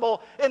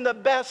possible, in the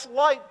best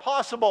light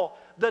possible,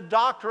 the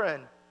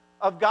doctrine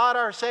of God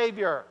our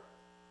Savior.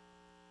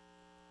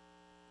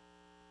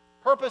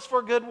 Purpose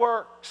for good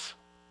works.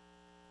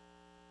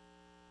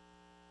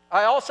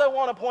 I also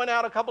want to point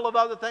out a couple of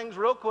other things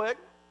real quick.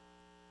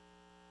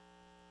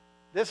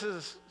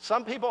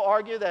 Some people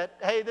argue that,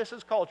 hey, this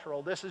is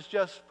cultural. This is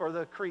just for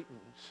the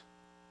Cretans.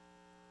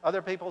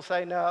 Other people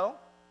say, no,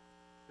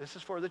 this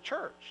is for the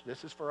church.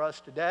 This is for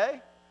us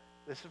today.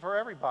 This is for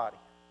everybody.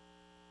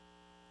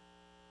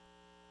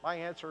 My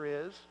answer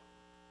is,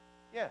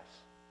 yes.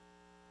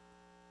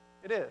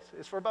 It is.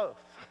 It's for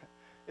both.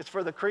 It's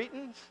for the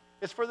Cretans.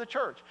 It's for the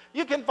church.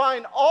 You can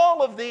find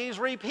all of these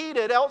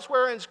repeated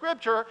elsewhere in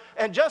Scripture,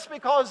 and just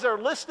because they're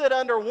listed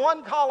under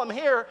one column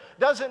here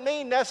doesn't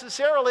mean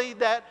necessarily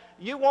that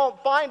you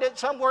won't find it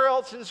somewhere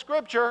else in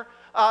Scripture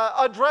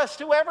addressed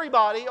to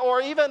everybody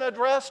or even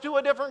addressed to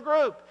a different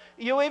group.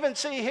 You even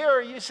see here,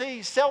 you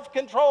see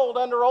self-controlled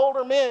under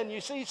older men.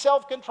 You see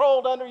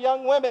self-controlled under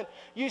young women.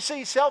 You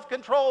see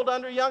self-controlled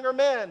under younger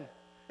men.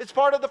 It's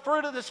part of the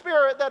fruit of the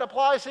Spirit that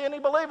applies to any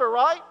believer,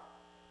 right?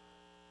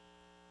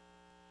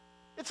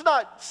 It's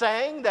not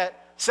saying that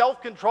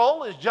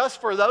self-control is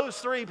just for those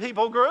 3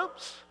 people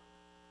groups.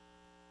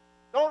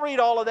 Don't read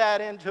all of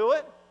that into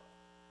it.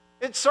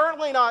 It's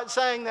certainly not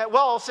saying that,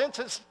 well, since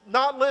it's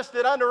not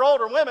listed under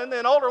older women,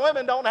 then older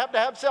women don't have to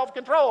have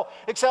self-control,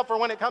 except for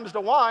when it comes to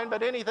wine,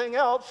 but anything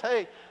else,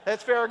 hey,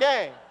 that's fair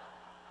game.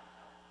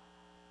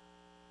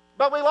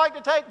 But we like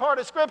to take part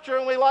of Scripture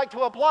and we like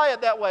to apply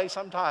it that way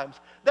sometimes.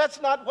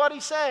 That's not what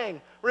he's saying.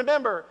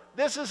 Remember,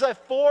 this is a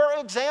for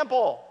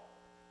example.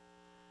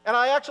 And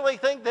I actually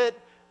think that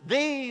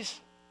these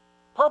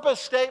purpose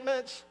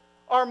statements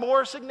are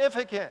more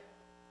significant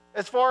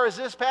as far as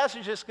this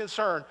passage is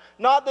concerned.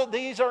 Not that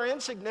these are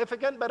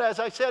insignificant, but as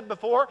I said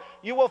before,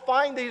 you will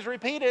find these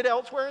repeated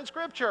elsewhere in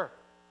Scripture.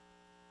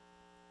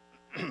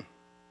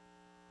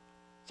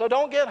 So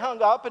don't get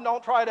hung up and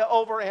don't try to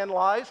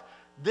overanalyze.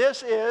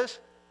 This is,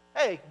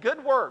 hey,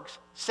 good works.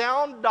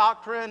 Sound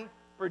doctrine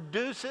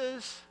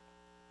produces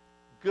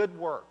good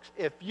works.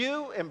 If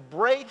you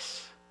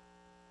embrace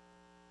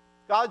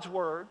God's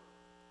Word,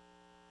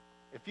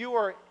 if you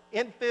are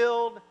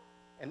infilled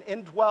and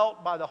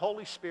indwelt by the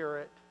Holy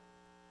Spirit,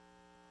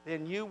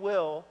 then you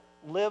will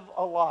live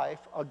a life,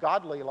 a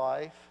godly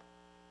life,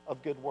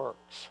 of good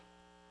works.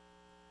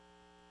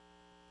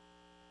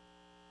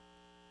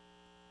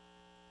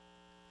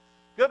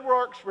 Good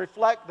works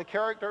reflect the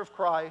character of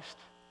Christ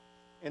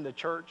in the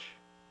church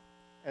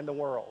and the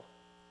world.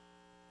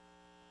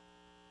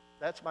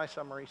 That's my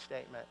summary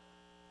statement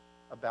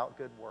about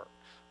good works.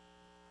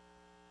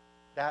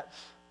 That's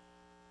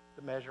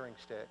the measuring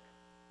stick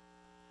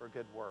for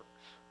good works.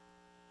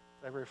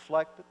 They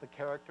reflect the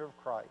character of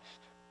Christ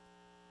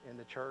in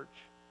the church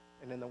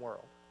and in the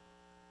world.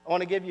 I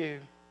want to give you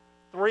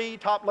 3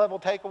 top-level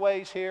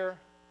takeaways here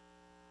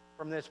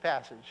from this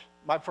passage.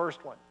 My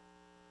first one: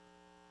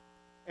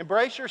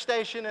 embrace your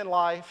station in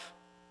life,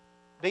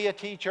 be a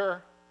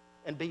teacher,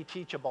 and be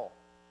teachable.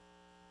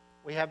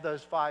 We have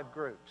those 5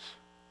 groups.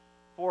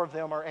 4 of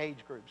them are age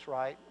groups,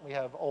 right? We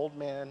have old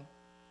men,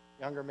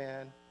 younger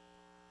men.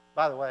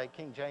 By the way,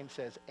 King James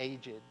says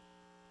aged.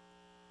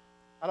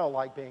 I don't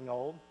like being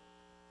old.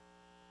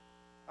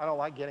 I don't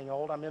like getting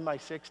old. I'm in my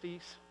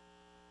 60s.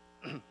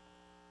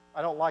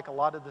 I don't like a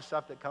lot of the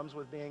stuff that comes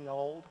with being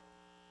old.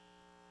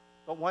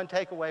 But one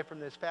takeaway from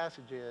this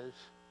passage is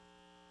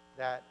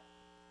that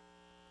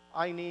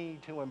I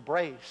need to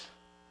embrace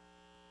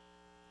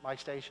my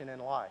station in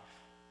life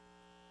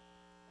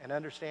and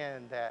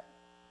understand that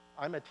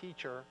I'm a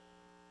teacher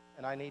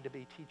and I need to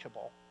be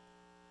teachable.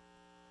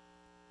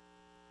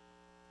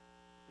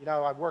 You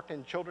know, I've worked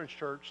in children's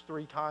church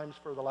 3 times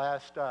for the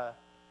last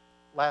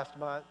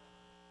month,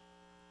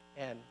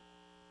 and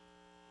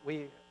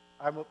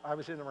I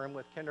was in the room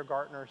with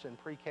kindergartners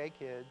and pre-K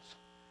kids,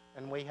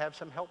 and we have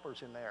some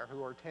helpers in there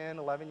who are 10,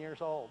 11 years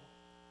old.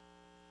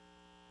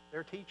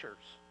 They're teachers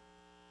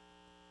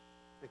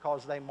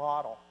because they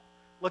model.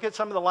 Look at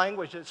some of the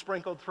language that's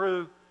sprinkled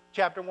through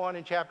chapter 1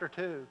 and chapter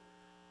 2.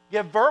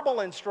 Give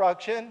verbal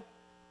instruction,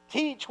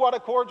 teach what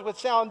accords with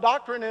sound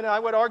doctrine, and I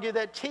would argue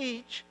that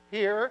teach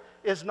here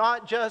is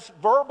not just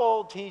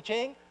verbal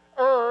teaching.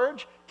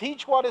 Urge,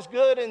 teach what is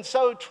good, and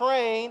so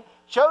train.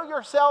 Show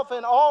yourself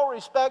in all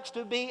respects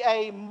to be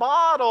a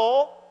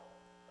model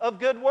of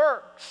good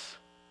works.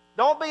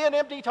 Don't be an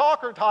empty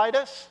talker,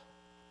 Titus.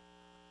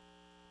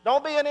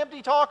 Don't be an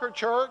empty talker,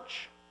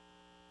 church.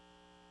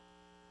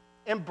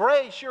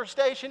 Embrace your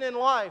station in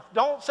life.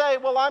 Don't say,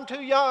 well, I'm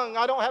too young.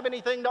 I don't have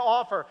anything to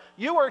offer.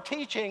 You are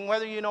teaching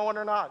whether you know it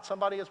or not.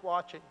 Somebody is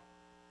watching.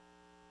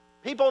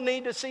 People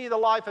need to see the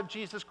life of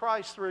Jesus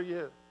Christ through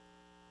you.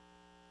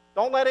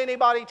 Don't let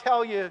anybody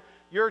tell you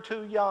you're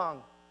too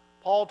young.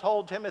 Paul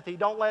told Timothy,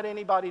 don't let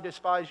anybody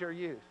despise your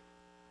youth.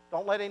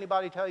 Don't let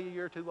anybody tell you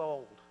you're too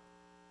old.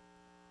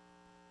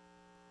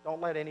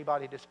 Don't let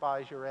anybody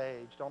despise your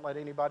age. Don't let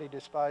anybody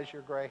despise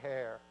your gray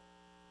hair.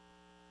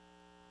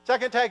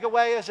 Second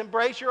takeaway is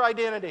embrace your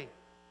identity.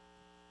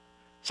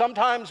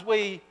 Sometimes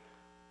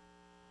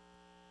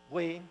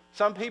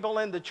some people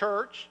in the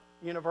church,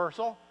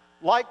 universal,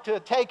 like to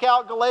take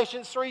out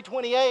Galatians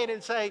 3:28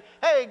 and say,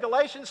 hey,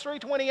 Galatians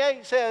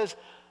 3:28 says,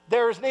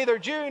 there's neither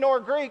Jew nor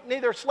Greek,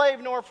 neither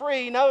slave nor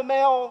free, no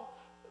male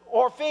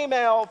or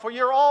female, for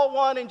you're all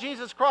one in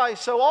Jesus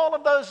Christ. So all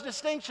of those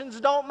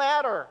distinctions don't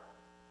matter.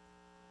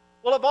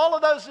 Well, if all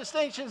of those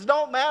distinctions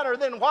don't matter,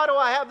 then why do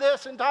I have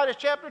this in Titus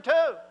chapter 2?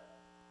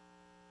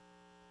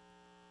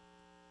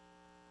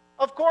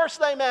 Of course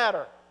they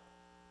matter.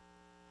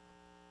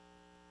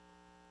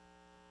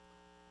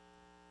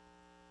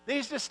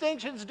 These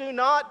distinctions do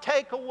not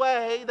take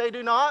away, they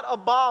do not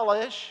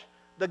abolish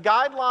the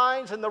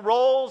guidelines and the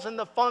roles and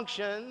the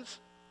functions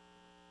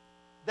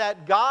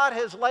that God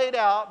has laid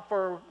out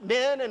for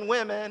men and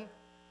women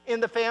in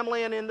the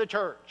family and in the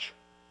church.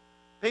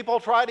 People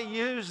try to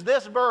use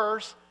this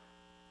verse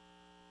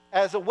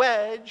as a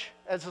wedge,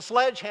 as a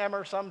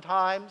sledgehammer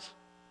sometimes,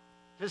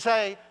 to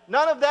say,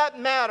 none of that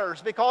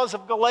matters because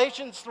of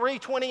Galatians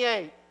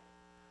 3:28.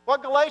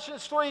 What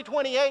Galatians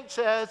 3:28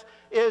 says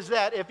is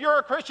that if you're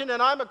a Christian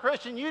and I'm a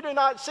Christian, you do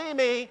not see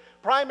me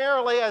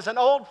primarily as an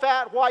old,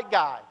 fat, white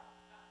guy.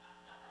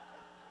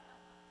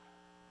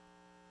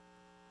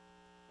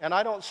 And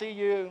I don't see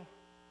you,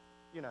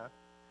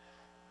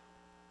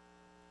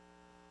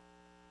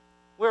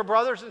 We're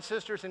brothers and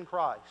sisters in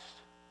Christ.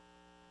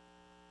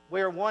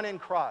 We're one in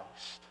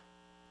Christ.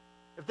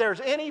 If there's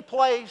any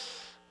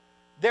place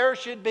there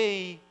should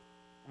be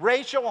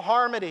racial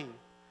harmony,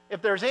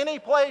 if there's any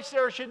place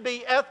there should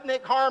be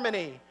ethnic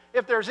harmony,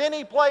 if there's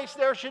any place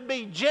there should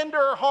be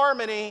gender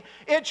harmony,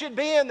 it should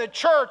be in the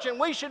church, and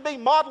we should be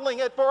modeling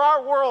it for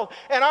our world.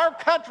 And our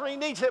country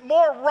needs it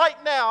more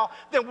right now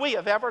than we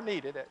have ever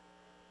needed it.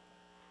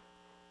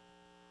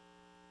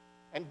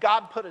 And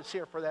God put us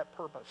here for that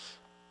purpose.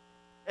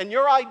 And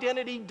your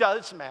identity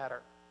does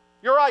matter.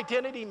 Your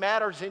identity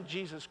matters in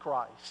Jesus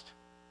Christ.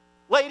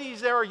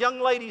 Ladies, there are young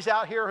ladies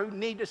out here who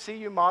need to see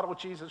you model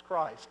Jesus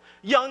Christ.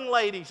 Young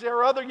ladies, there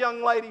are other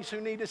young ladies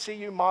who need to see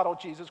you model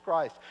Jesus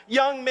Christ.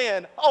 Young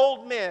men,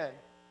 old men.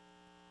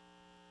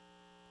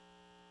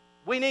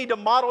 We need to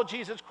model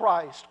Jesus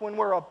Christ when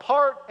we're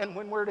apart and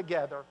when we're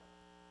together.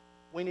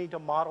 We need to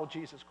model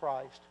Jesus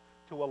Christ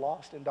to a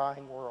lost and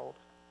dying world.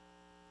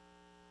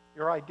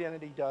 Your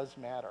identity does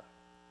matter.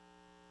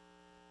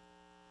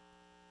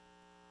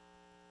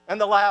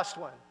 And the last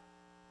one.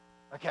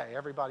 Okay,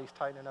 everybody's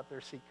tightening up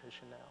their seat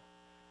cushion now.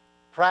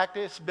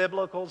 Practice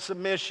biblical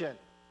submission.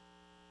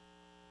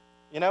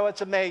 You know,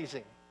 it's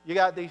amazing. You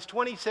got these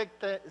 26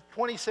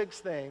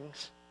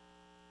 things,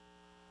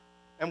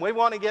 and we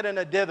want to get in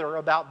a dither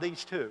about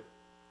these 2.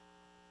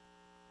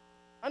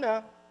 I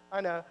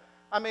know.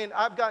 I mean,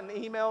 I've gotten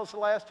emails the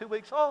last 2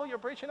 weeks. Oh, you're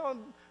preaching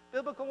on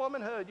biblical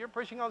womanhood. You're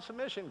preaching on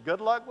submission.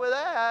 Good luck with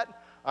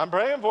that. I'm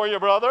praying for you,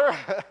 brother.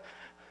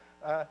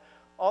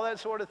 All that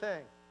sort of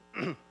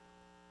thing.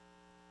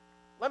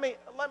 Let me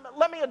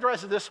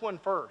address this one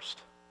first.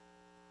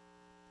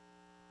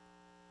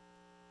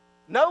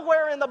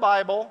 Nowhere in the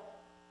Bible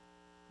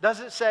does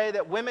it say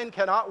that women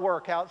cannot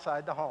work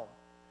outside the home.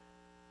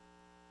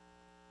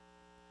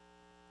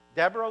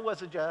 Deborah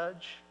was a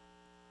judge.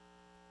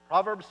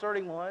 Proverbs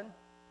 31,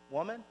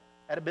 woman,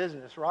 had a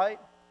business, right?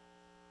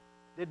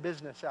 Did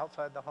business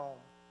outside the home.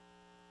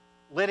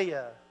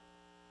 Lydia,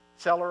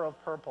 seller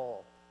of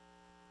purple.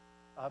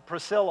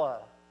 Priscilla,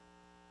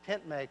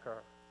 tent maker.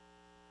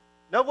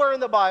 Nowhere in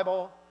the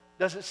Bible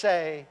does it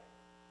say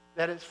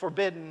that it's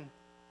forbidden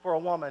for a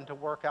woman to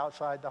work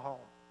outside the home.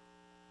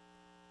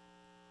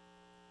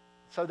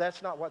 So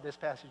that's not what this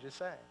passage is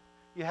saying.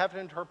 You have to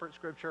interpret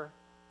Scripture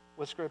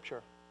with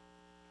Scripture.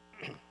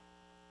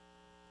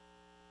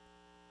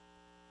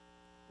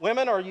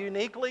 Women are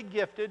uniquely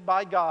gifted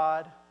by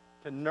God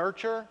to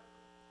nurture,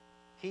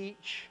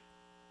 teach,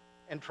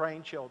 and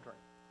train children.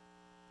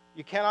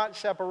 You cannot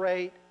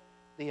separate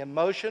the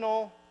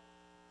emotional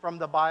from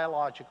the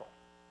biological.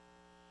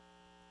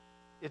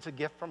 It's a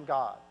gift from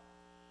God.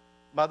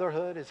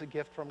 Motherhood is a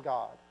gift from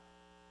God.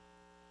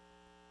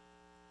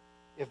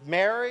 If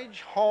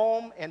marriage,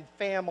 home, and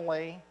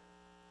family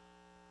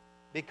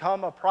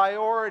become a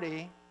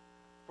priority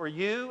for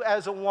you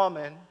as a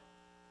woman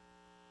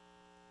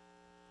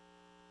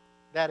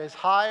that is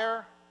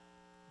higher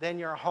than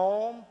your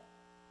home,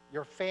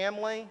 your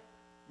family,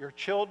 your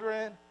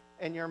children,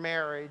 and your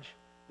marriage,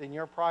 then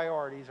your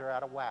priorities are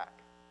out of whack.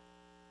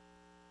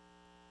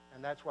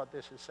 And that's what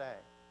this is saying.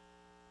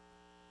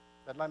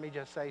 But let me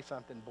just say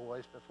something,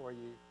 boys, before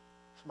you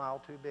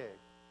smile too big.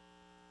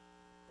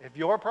 If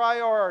your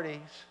priorities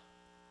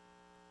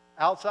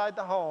outside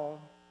the home,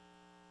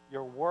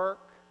 your work,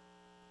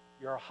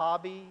 your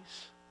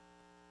hobbies,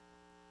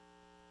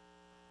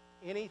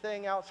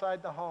 anything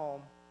outside the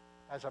home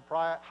has a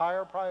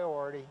higher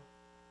priority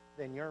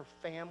than your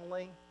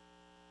family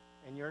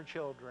and your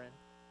children,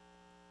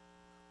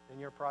 then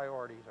your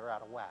priorities are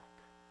out of whack.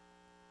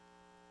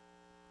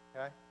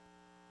 Okay?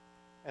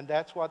 And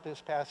that's what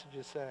this passage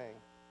is saying.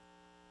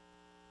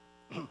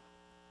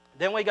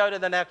 Then we go to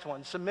the next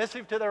one.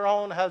 Submissive to their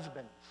own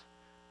husbands.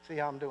 See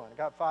how I'm doing. I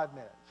got 5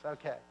 minutes.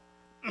 Okay.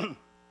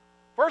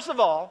 First of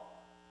all,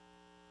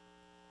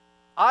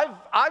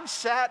 I've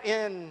sat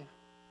in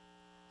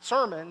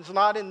sermons,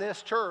 not in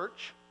this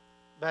church,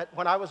 but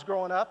when I was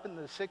growing up in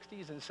the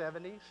 60s and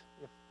 70s,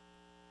 if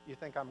you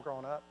think I'm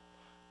growing up.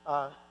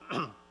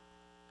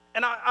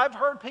 And I've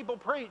heard people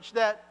preach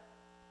that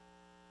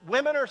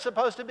women are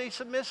supposed to be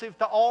submissive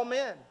to all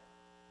men.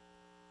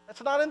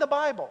 That's not in the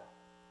Bible.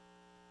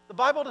 The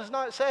Bible does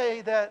not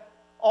say that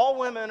all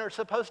women are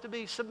supposed to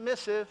be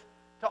submissive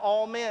to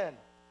all men.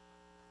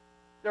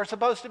 They're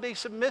supposed to be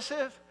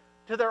submissive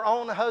to their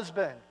own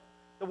husband.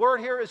 The word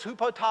here is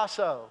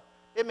hupotasso.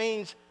 It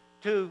means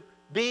to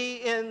be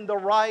in the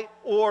right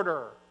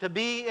order, to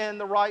be in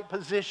the right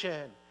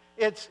position.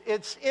 It's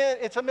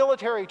a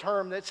military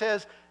term that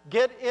says,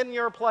 get in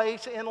your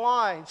place in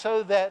line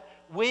so that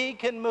we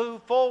can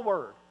move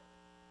forward.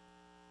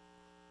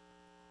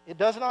 It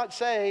does not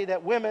say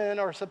that women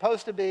are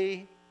supposed to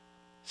be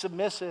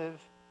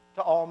submissive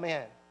to all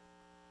men.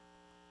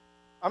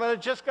 I'm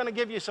just going to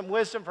give you some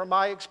wisdom from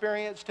my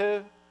experience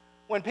too.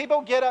 When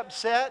people get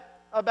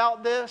upset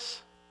about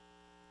this,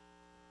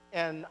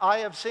 and I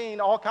have seen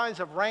all kinds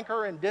of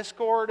rancor and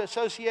discord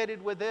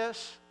associated with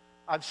this,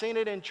 I've seen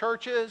it in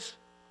churches.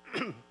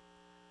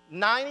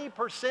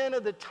 90%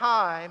 of the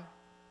time,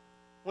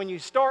 when you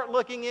start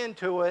looking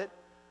into it,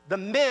 the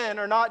men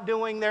are not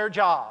doing their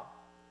job.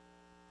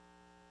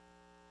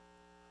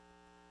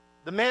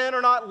 The men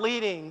are not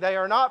leading. They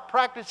are not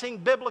practicing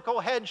biblical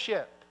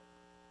headship.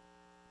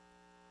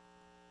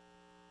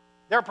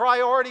 Their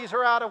priorities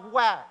are out of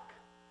whack.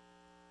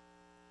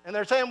 And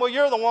they're saying, well,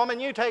 you're the woman,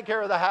 you take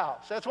care of the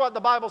house. That's what the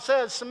Bible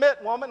says.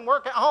 Submit, woman,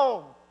 work at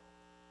home.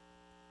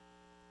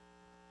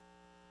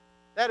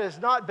 That is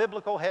not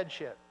biblical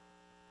headship.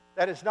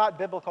 That is not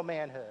biblical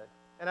manhood.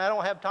 And I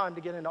don't have time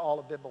to get into all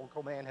of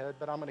biblical manhood,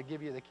 but I'm going to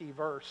give you the key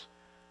verse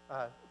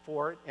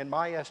for it, in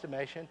my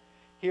estimation,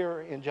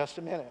 here in just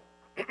a minute.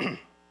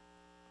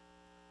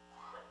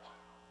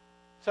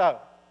 So,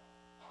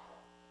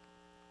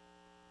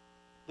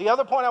 the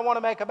other point I want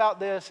to make about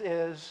this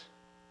is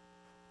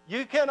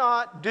you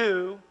cannot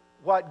do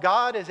what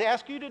God has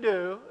asked you to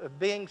do, of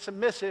being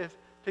submissive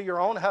to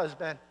your own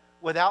husband,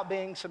 without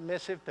being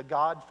submissive to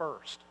God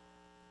first.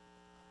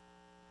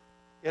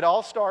 It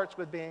all starts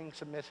with being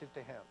submissive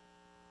to Him.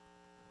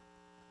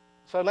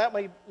 So let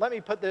me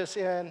put this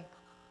in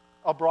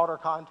a broader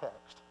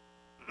context.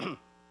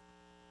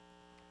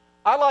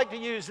 I like to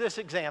use this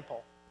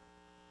example.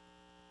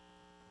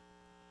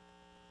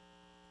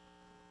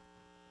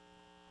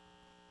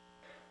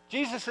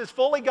 Jesus is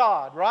fully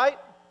God, right?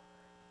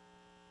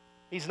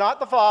 He's not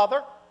the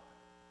Father.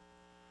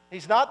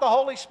 He's not the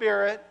Holy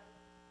Spirit,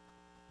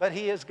 but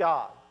He is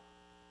God.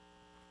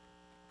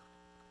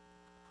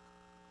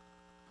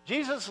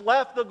 Jesus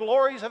left the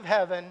glories of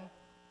heaven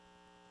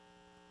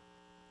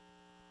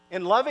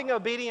in loving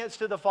obedience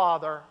to the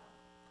Father,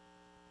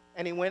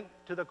 and he went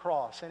to the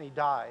cross and he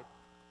died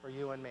for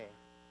you and me.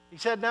 He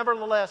said,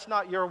 nevertheless,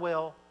 not your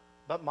will,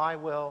 but my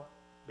will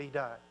be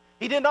done.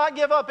 He did not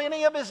give up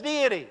any of his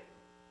deity.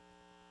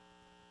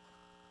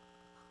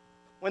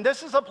 When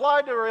this is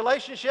applied to a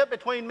relationship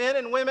between men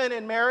and women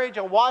in marriage,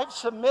 a wife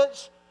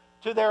submits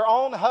to their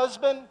own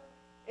husband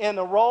in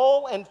the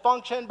role and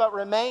function, but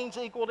remains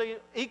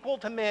equal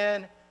to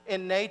men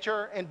in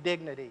nature and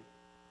dignity.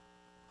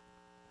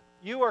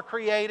 You are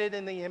created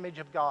in the image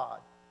of God.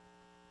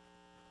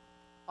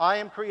 I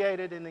am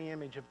created in the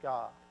image of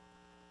God.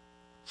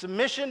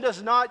 Submission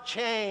does not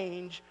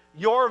change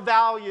your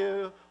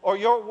value or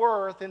your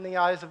worth in the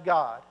eyes of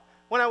God.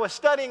 When I was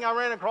studying, I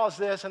ran across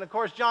this, and of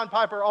course, John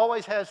Piper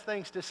always has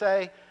things to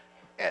say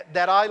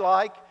that I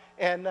like,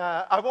 and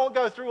I won't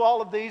go through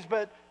all of these,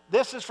 but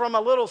this is from a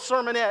little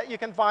sermonette you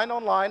can find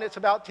online. It's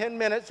about 10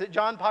 minutes that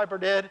John Piper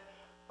did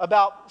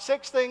about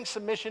 6 things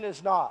submission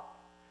is not.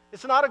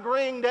 It's not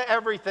agreeing to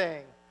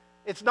everything.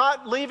 It's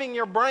not leaving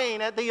your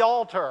brain at the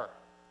altar.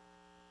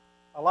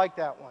 I like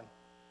that one.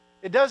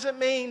 It doesn't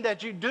mean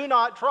that you do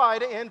not try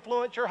to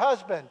influence your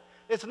husband.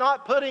 It's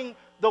not putting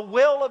the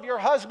will of your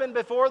husband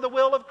before the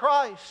will of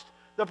Christ.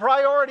 The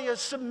priority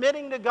is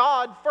submitting to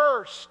God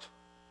first.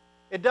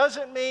 It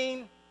doesn't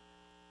mean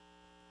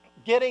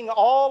getting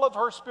all of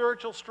her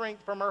spiritual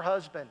strength from her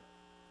husband.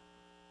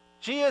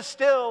 She is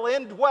still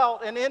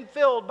indwelt and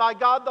infilled by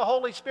God the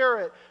Holy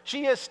Spirit.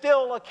 She is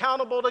still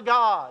accountable to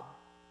God.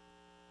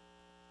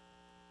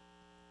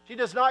 She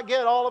does not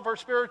get all of her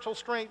spiritual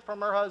strength from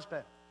her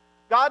husband.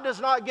 God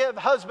does not give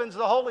husbands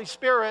the Holy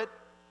Spirit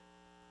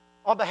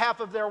on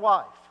behalf of their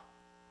wife.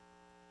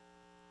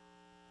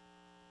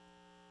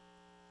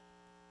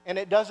 And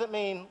it doesn't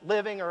mean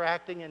living or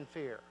acting in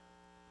fear.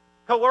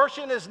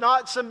 Coercion is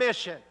not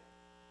submission.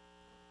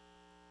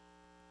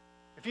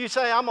 If you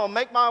say, I'm going to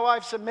make my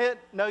wife submit,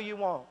 no, you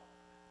won't.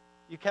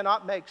 You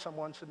cannot make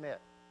someone submit.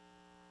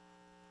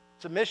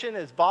 Submission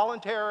is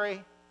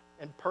voluntary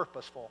and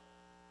purposeful.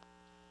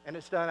 And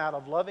it's done out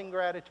of loving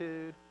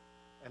gratitude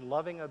and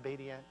loving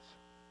obedience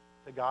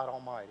to God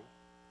Almighty.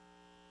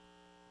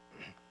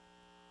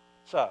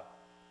 So,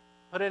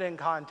 put it in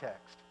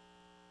context.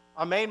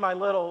 I made my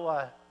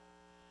little,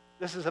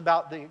 this is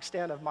about the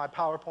extent of my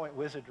PowerPoint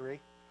wizardry.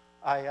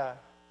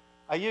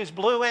 I used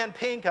blue and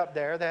pink up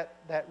there.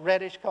 That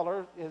reddish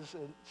color is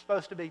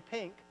supposed to be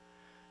pink.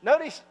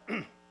 Notice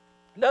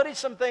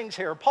some things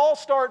here. Paul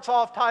starts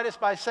off Titus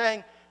by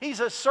saying he's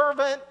a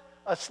servant,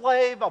 a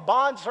slave, a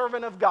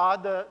bondservant of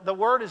God. The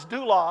word is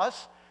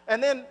doulos.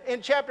 And then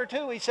in chapter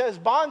 2 he says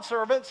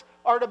bondservants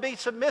are to be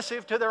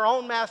submissive to their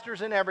own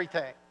masters in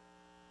everything.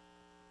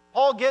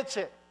 Paul gets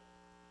it.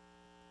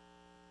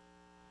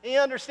 He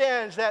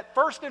understands that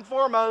first and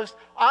foremost,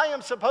 I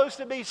am supposed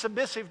to be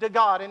submissive to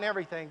God in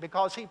everything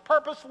because he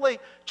purposefully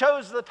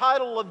chose the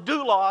title of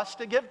doulos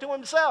to give to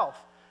himself.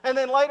 And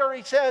then later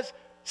he says,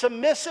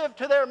 submissive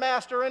to their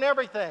master in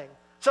everything.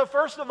 So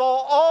first of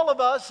all of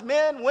us,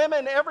 men,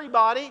 women,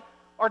 everybody,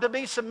 are to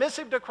be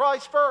submissive to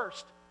Christ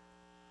first.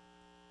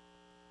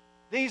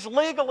 These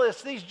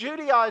legalists, these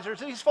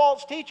Judaizers, these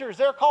false teachers,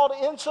 they're called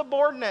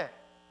insubordinate.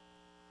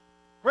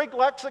 Greek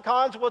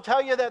lexicons will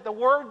tell you that the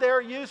word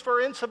there used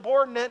for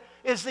insubordinate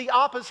is the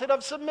opposite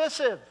of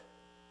submissive.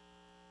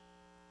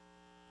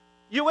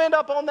 You end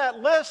up on that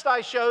list I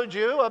showed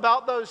you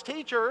about those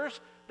teachers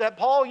that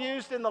Paul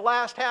used in the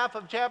last half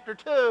of chapter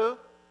 2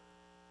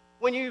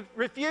 when you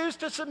refuse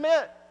to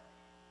submit.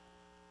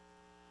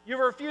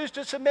 You refuse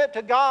to submit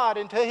to God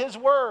and to His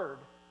Word.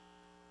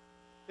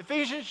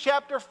 Ephesians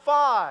chapter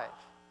 5.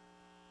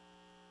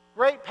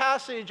 Great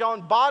passage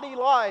on body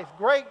life,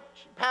 great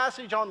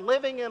passage on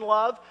living in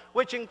love,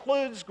 which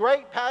includes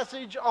great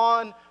passage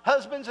on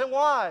husbands and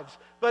wives.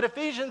 But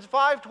Ephesians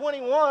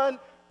 5:21,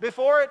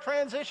 before it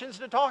transitions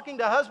to talking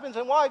to husbands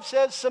and wives,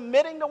 says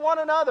submitting to one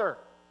another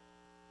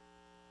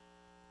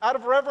out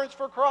of reverence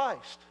for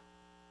Christ.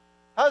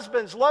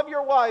 Husbands, love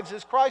your wives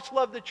as Christ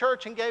loved the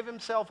church and gave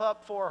himself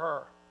up for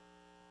her.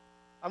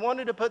 I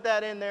wanted to put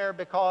that in there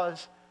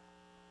because,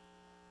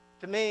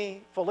 to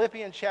me,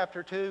 Philippians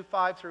chapter 2,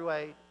 5 through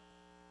 8,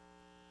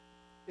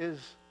 is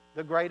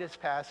the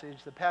greatest passage,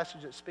 the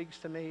passage that speaks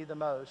to me the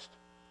most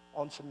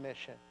on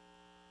submission.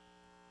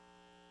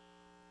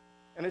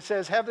 And it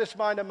says, have this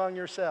mind among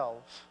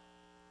yourselves,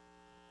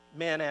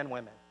 men and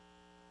women,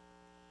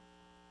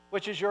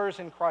 which is yours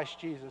in Christ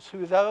Jesus,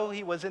 who though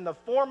he was in the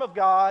form of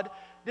God,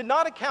 did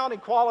not account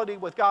equality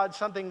with God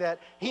something that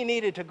he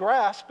needed to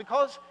grasp,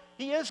 because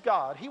he is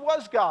God. He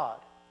was God.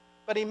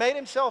 But he made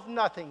himself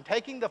nothing,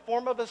 taking the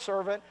form of a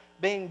servant,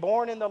 being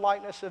born in the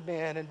likeness of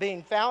men, and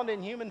being found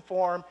in human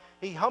form,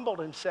 he humbled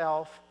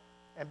himself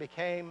and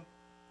became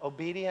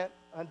obedient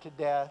unto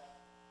death,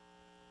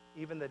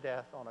 even the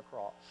death on a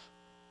cross.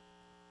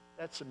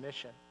 That's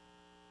submission.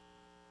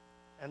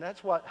 And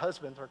that's what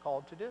husbands are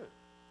called to do.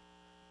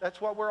 That's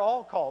what we're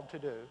all called to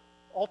do,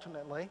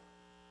 ultimately,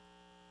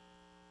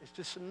 is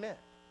to submit.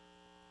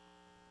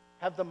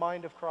 Have the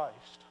mind of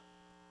Christ.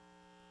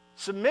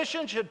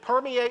 Submission should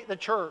permeate the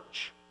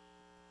church.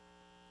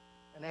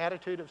 An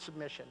attitude of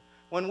submission.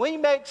 When we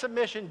make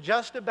submission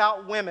just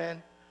about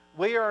women,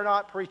 we are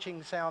not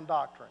preaching sound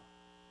doctrine.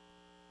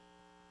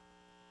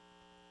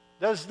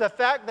 Does the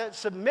fact that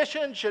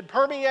submission should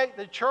permeate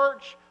the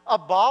church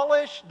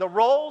abolish the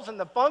roles and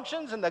the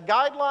functions and the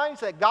guidelines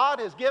that God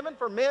has given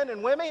for men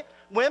and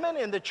women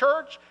in the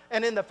church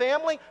and in the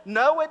family?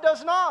 No, it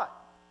does not.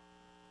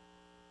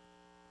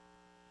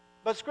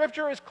 But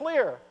Scripture is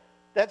clear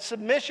that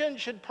submission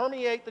should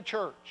permeate the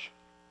church.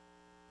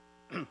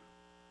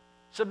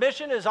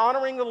 Submission is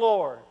honoring the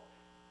Lord.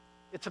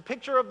 It's a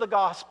picture of the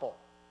gospel.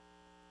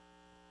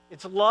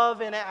 It's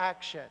love in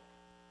action.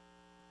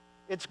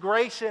 It's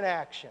grace in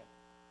action.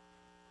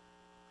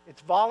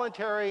 It's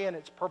voluntary and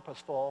it's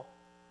purposeful.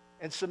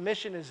 And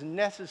submission is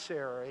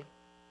necessary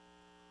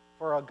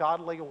for a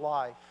godly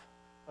life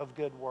of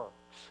good works.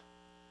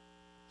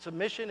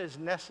 Submission is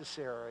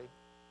necessary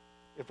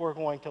if we're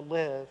going to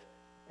live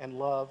and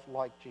love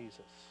like Jesus.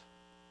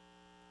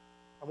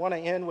 I want to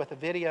end with a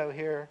video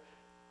here.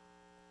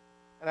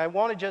 And I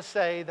want to just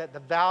say that the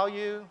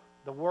value,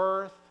 the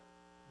worth,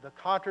 the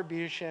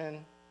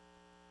contribution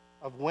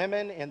of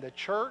women in the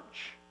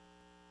church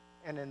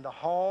and in the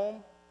home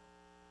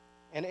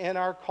and in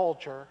our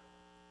culture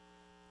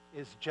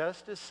is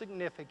just as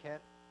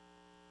significant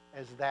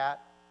as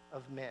that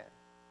of men.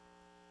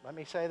 Let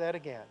me say that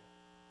again.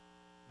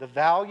 The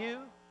value,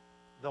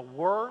 the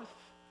worth,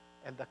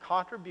 and the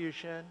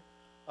contribution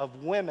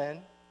of women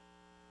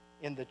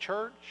in the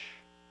church,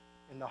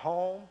 in the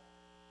home,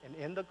 and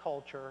in the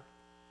culture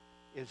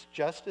is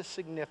just as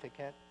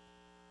significant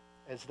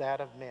as that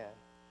of men.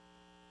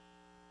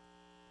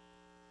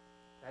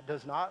 That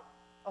does not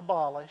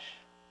abolish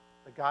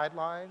the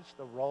guidelines,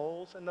 the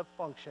roles, and the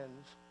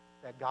functions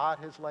that God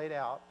has laid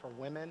out for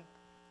women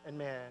and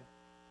men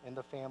in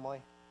the family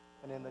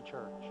and in the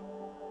church.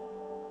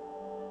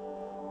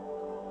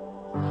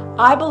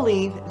 I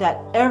believe that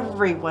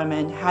every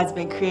woman has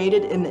been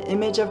created in the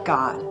image of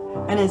God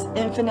and is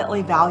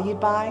infinitely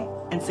valued by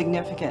and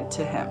significant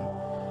to Him.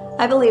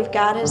 I believe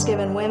God has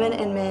given women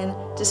and men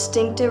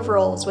distinctive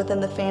roles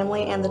within the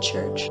family and the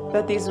church.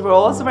 That these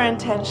roles were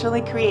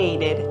intentionally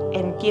created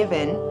and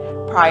given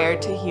prior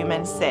to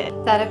human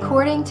sin. That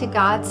according to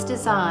God's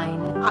design,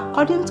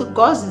 according to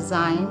God's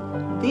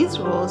design, these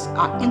roles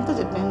are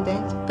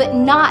interdependent but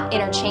not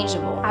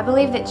interchangeable. I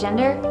believe that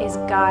gender is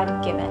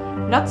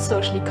God-given, not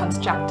socially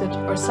constructed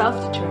or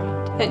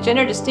self-determined. That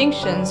gender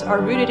distinctions are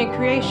rooted in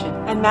creation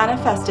and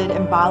manifested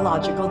in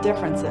biological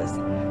differences,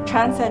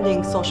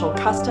 transcending social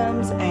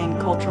customs and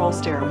cultural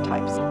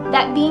stereotypes.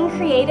 That being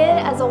created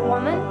as a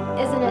woman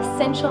is an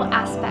essential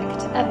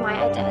aspect of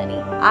my identity.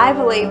 I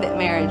believe that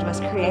marriage was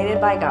created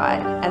by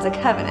God as a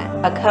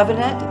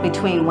covenant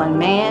between one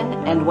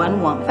man and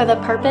one woman, for the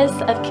purpose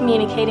of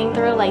communicating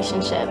the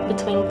relationship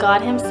between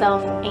God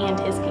Himself and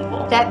His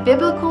people. That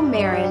biblical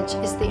marriage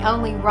is the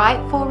only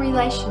rightful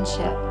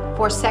relationship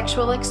for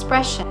sexual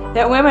expression.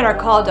 That women are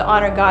called to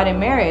honor God in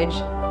marriage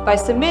by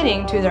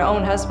submitting to their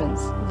own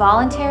husbands,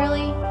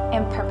 voluntarily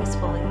and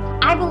purposefully.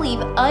 I believe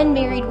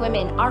unmarried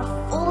women are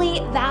fully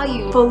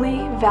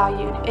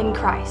valued in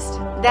Christ.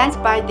 That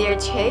by their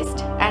chaste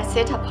and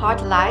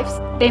set-apart lives,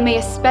 they may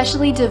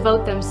especially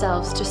devote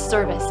themselves to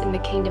service in the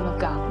kingdom of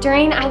God.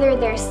 During either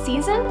their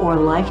season or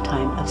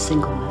lifetime of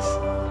singleness.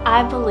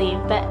 I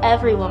believe that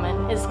every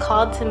woman is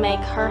called to make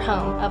her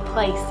home a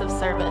place of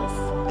service.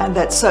 And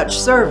that such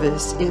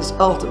service is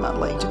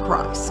ultimately to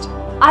Christ.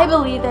 I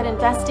believe that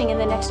investing in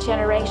the next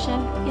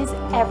generation is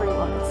every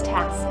woman's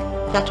task.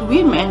 That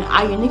women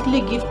are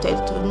uniquely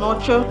gifted to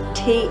nurture,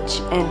 teach,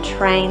 and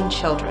train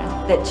children.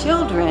 That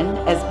children,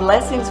 as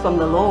blessings from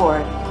the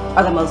Lord,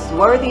 are the most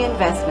worthy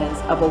investments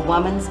of a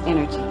woman's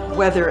energy.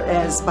 Whether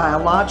as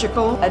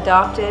biological,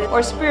 adopted,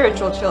 or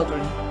spiritual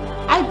children.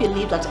 I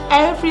believe that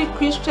every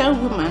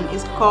Christian woman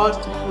is called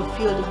to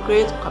fulfill the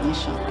Great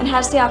Commission and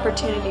has the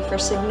opportunity for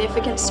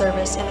significant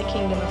service in the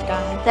kingdom of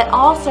God. That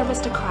all service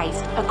to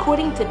Christ,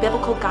 according to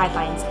biblical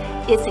guidelines,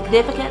 is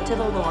significant to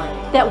the Lord.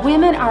 That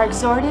women are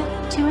exhorted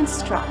to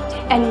instruct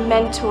and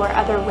mentor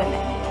other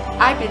women.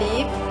 I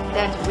believe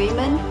that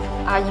women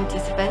are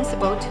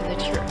indispensable to the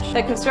church.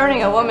 That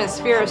concerning a woman's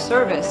sphere of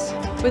service,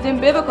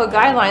 within biblical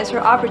guidelines,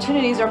 her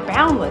opportunities are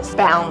boundless.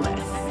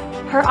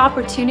 Her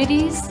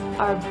opportunities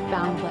are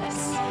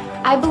boundless.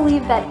 I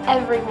believe that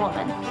every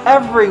woman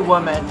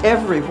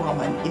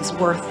is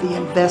worth the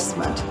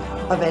investment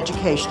of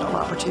educational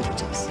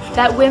opportunities.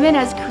 That women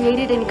as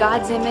created in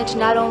God's image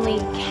not only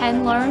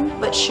can learn,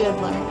 but should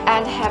learn,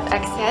 and have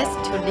access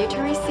to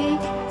literacy,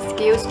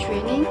 skills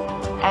training,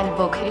 and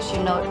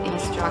vocational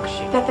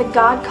instruction. That the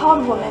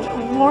God-called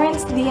woman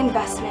warrants the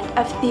investment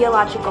of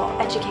theological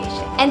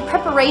education and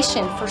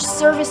preparation for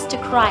service to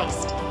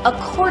Christ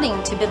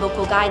according to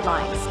biblical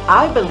guidelines.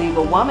 I believe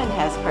a woman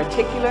has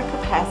particular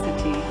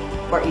capacity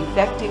for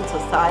effecting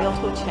societal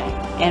change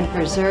and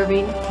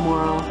preserving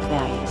moral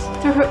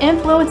values through her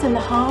influence in the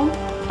home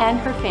and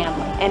her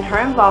family, and her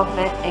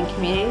involvement in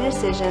community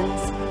decisions,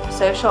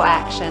 social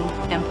action,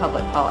 and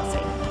public policy.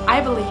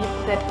 I believe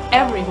that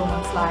every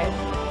woman's life,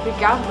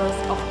 regardless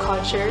of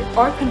culture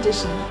or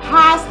condition,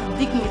 has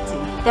dignity.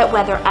 That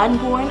whether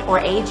unborn or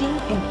aging,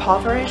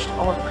 impoverished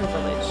or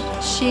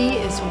privileged, she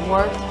is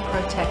worth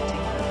protecting.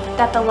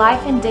 That the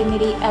life and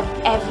dignity of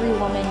every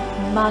woman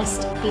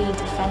must be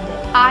defended.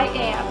 I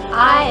am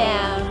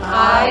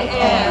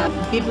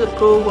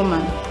Biblical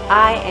woman.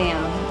 I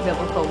am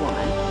biblical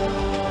woman.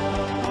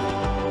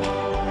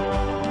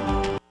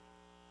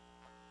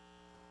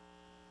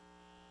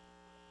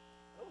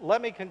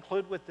 Let me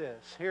conclude with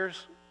this.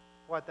 Here's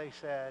what they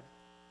said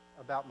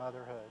about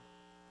motherhood.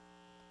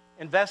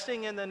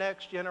 Investing in the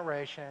next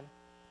generation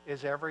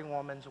is every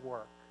woman's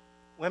work.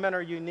 Women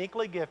are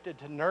uniquely gifted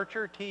to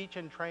nurture, teach,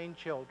 and train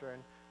children.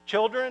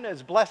 Children,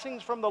 as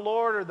blessings from the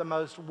Lord, are the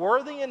most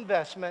worthy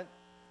investment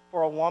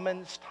for a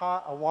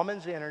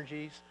woman's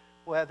energies,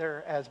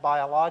 whether as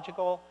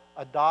biological,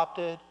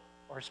 adopted,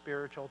 or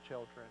spiritual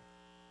children.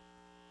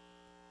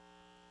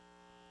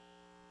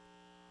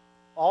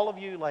 All of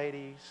you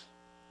ladies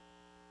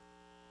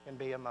can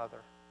be a mother.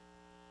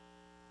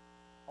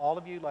 All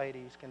of you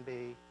ladies can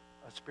be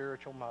a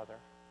spiritual mother.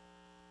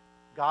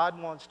 God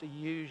wants to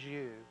use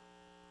you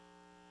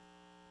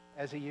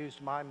as He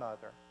used my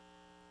mother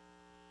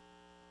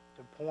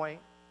to point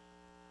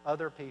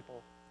other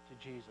people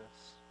to Jesus.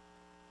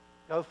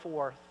 Go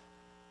forth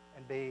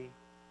and be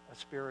a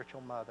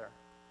spiritual mother.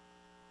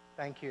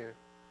 Thank you.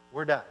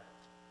 We're done.